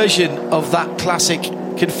version of that classic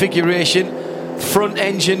configuration. Front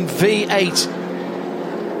engine V8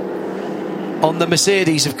 on the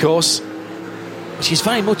Mercedes, of course, which is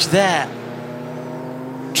very much their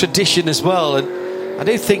tradition as well. And I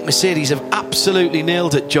do think Mercedes have absolutely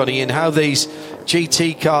nailed it, Johnny, in how these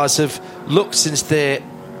GT cars have looked since they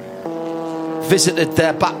visited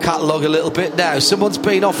their back catalogue a little bit now. Someone's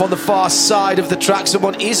been off on the far side of the track.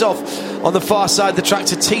 Someone is off on the far side of the track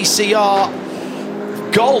to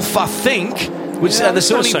TCR Golf, I think. And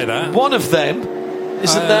there's only one of them,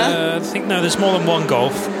 isn't there? I think, no, there's more than one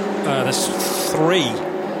Golf. There's 3,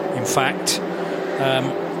 in fact.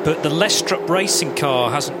 But the Lestrup racing car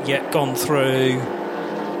hasn't yet gone through.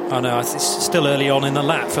 I know, it's still early on in the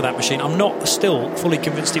lap for that machine. I'm not still fully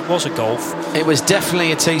convinced it was a Golf. It was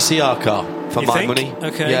definitely a TCR car, for my money.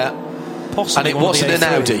 Okay. Yeah. Possibly. And it wasn't an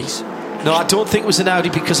Audi. No, I don't think it was an Audi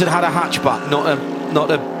because it had a hatchback,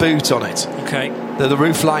 not a boot on it. Okay. The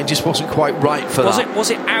roof line just wasn't quite right for that.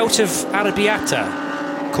 Was it out of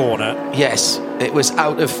Arrabbiata corner? Yes, it was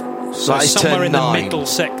out of. So somewhere in the middle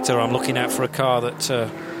sector, I'm looking out for a car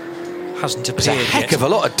that hasn't appeared yet. There's a heck of a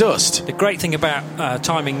lot of dust. The great thing about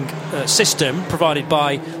timing system provided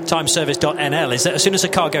by timeservice.nl is that as soon as a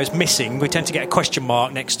car goes missing, we tend to get a question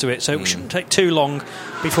mark next to it, so it shouldn't take too long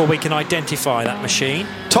before we can identify that machine.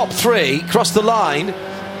 Top 3 cross the line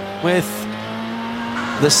with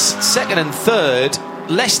the second and third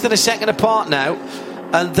less than a second apart now,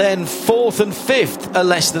 and then 4th and 5th are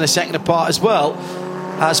less than a second apart as well,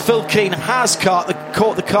 as Phil Keane has caught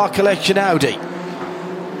the car collection Audi.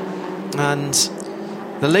 And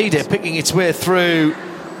the leader picking its way through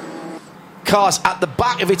cars at the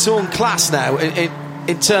back of its own class now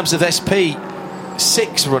in terms of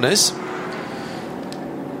SP6 runners,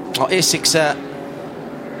 or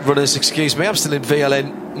A6 runners, excuse me. I'm still in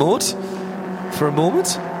VLN mode for a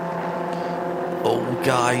moment. Oh,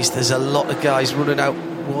 guys, there's a lot of guys running out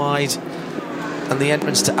wide, and the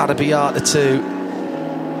entrance to Arrabbiata 2.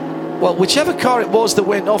 Well, whichever car it was that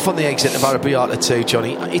went off on the exit of Arrabbiata 2,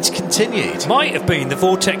 Johnny, it's continued. Might have been the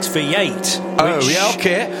Vortex V8.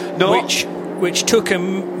 Which took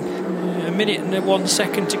them a minute and 1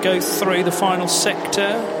 second to go through the final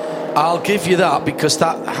sector. I'll give you that, because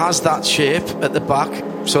that has that shape at the back.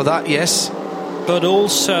 So that, yes. But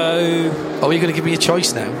also... Oh, you're going to give me a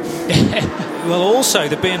choice now? Well, also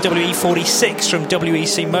the BMW E46 from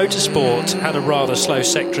WEC Motorsport had a rather slow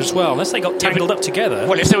sector as well, unless they got tangled up together.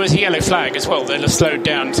 Well, if there was a yellow flag as well, they'd have slowed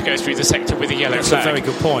down to go through the sector with a yellow flag. That's a very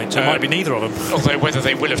good point. It might be neither of them. Although whether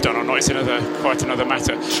they will have done or not is quite another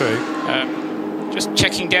matter. True. Just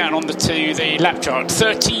checking down to the lap chart.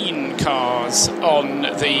 13 cars on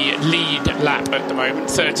the lead lap at the moment.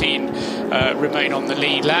 13 remain on the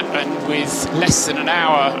lead lap, and with less than an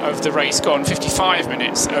hour of the race gone, 55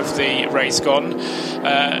 minutes of the race gone,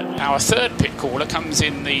 our third pit caller comes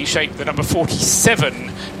in the shape of the number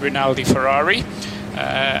 47 Rinaldi Ferrari.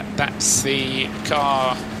 That's the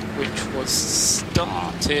car which was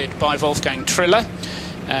started by Wolfgang Triller,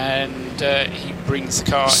 and he brings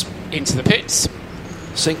the car into the pits.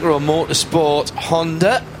 Synchro Motorsport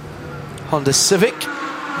Honda Civic,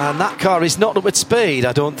 and that car is not up at speed,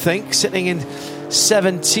 I don't think, sitting in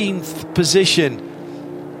 17th position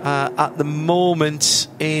at the moment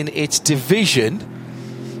in its division,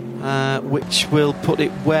 which will put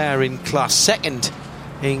it where in class? Second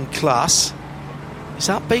in class. Is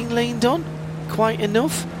that being leaned on quite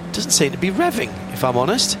enough? Doesn't seem to be revving, if I'm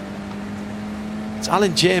honest. It's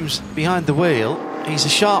Alan James behind the wheel. He's a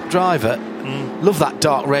sharp driver. Love that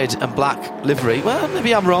dark red and black livery. Well,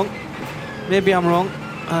 maybe I'm wrong.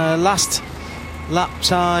 Last lap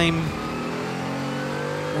time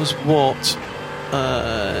was what?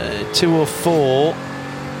 2:04.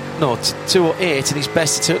 No, 2:08, and he's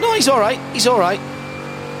best at 2. No, he's all right.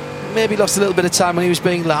 Maybe lost a little bit of time when he was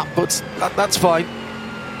being lapped, but that's fine.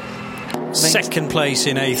 Second place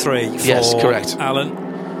in A3 for yes, correct. Alan,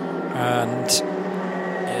 and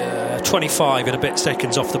 25 and a bit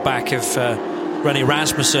seconds off the back of René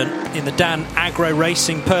Rasmussen in the Dan Agro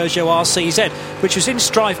Racing Peugeot RCZ, which was in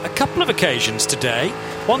strife a couple of occasions today.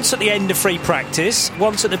 Once at the end of free practice,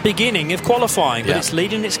 once at the beginning of qualifying, but it's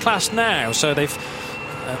leading its class now. So they've,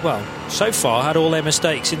 so far had all their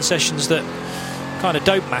mistakes in sessions that kind of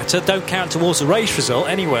don't matter, don't count towards the race result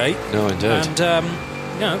anyway. No, indeed.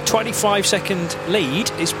 And 25-second lead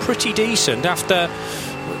is pretty decent after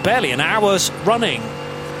barely an hour's running.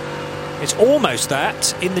 It's almost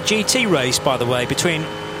that in the GT race, by the way, between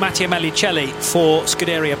Matteo Malicelli for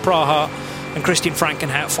Scuderia Praha and Christian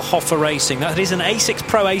Frankenhout for Hoffa Racing. That is an A6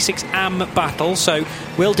 Pro, A6 AM battle, so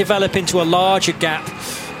we'll develop into a larger gap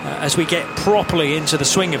as we get properly into the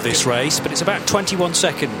swing of this race, but it's about 21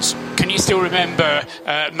 seconds. Can you still remember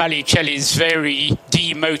Malicelli's very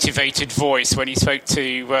demotivated voice when he spoke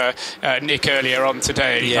to Nick earlier on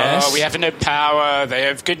today? Yes. We have no power, they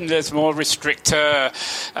have given us more restrictor.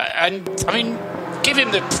 And, I mean, give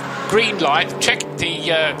him the green light, check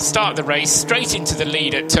the start of the race, straight into the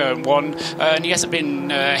lead at turn 1, and he hasn't been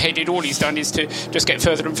headed. All he's done is to just get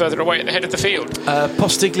further and further away at the head of the field.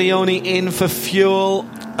 Postiglione in for fuel.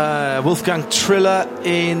 Wolfgang Triller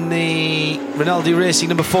in the Rinaldi Racing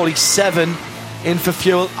number 47 in for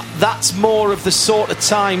fuel. That's more of the sort of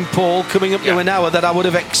time, Paul, coming up to an hour that I would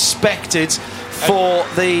have expected for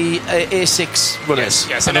the A6 runners.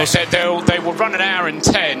 Yes, and they will run an hour and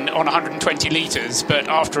 10 on 120 litres, but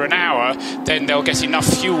after an hour, then they'll get enough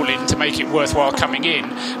fuel in to make it worthwhile coming in.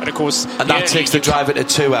 And of course, and that takes the driver to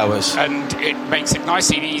 2 hours. And it makes it nice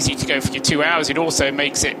and easy to go for your 2 hours. It also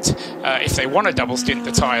makes it, if they want to double stint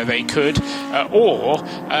the tyre, they could, or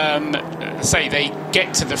say they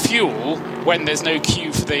get to the fuel when there's no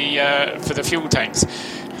queue for the fuel tanks.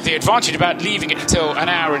 The advantage about leaving it until an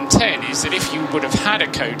hour and 10 is that if you would have had a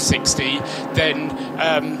code 60, then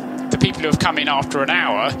the people who have come in after an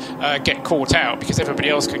hour get caught out, because everybody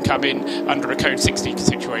else can come in under a code 60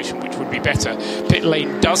 situation, which would be better. Pit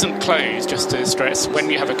lane doesn't close, just to stress, when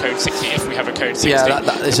you have a code 60, if we have a code 60. Yeah,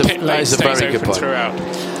 that is a very good point. Throughout.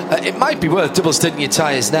 It might be worth double stinting your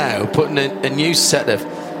tyres now, putting a new set of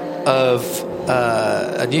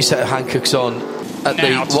Hankocks on at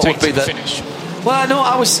now what would be the finish. Well, no,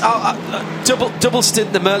 I was double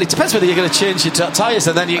stint them early. Depends whether you're going to change your tyres,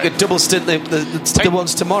 and then you could double stint the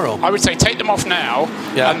ones tomorrow. I would say take them off now,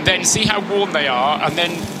 and then see how warm they are, and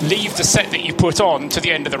then leave the set that you put on to the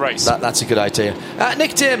end of the race. That's a good idea.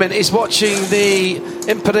 Nick Damon is watching the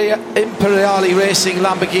Imperiale Racing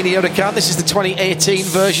Lamborghini Huracan. This is the 2018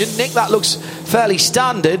 version. Nick, that looks fairly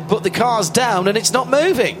standard, but the car's down and it's not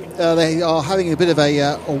moving. They are having a bit of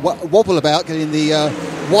a wobble about getting the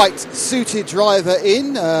white suited driver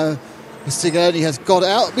in. Stiglione has got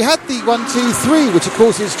out. We had the 1, 2, 3, which of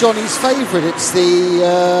course is Johnny's favourite. It's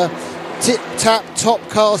the tip-tap top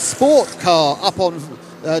car sport car up on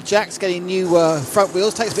jacks, getting new front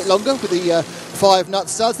wheels. Takes a bit longer with the 5 nut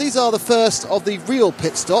studs. These are the first of the real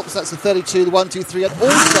pit stops. That's the 32, the 1, 2, 3, and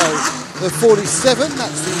also the 47.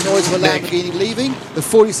 That's the noise of a Lamborghini leaving. The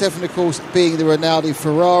 47, of course, being the Rinaldi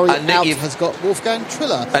Ferrari. And Nick, out has got Wolfgang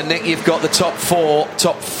Triller. And Nick, you've got the top 4,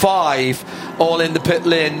 top 5 all in the pit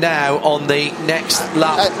lane now on the next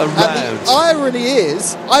lap around. And the irony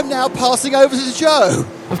is, I'm now passing over to Joe.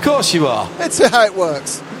 Of course you are. That's how it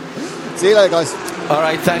works. See you later, guys. All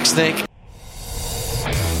right, thanks, Nick.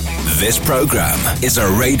 This program is a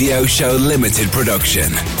Radio Show Limited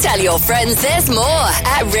production. Tell your friends there's more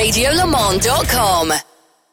at radiolemans.com.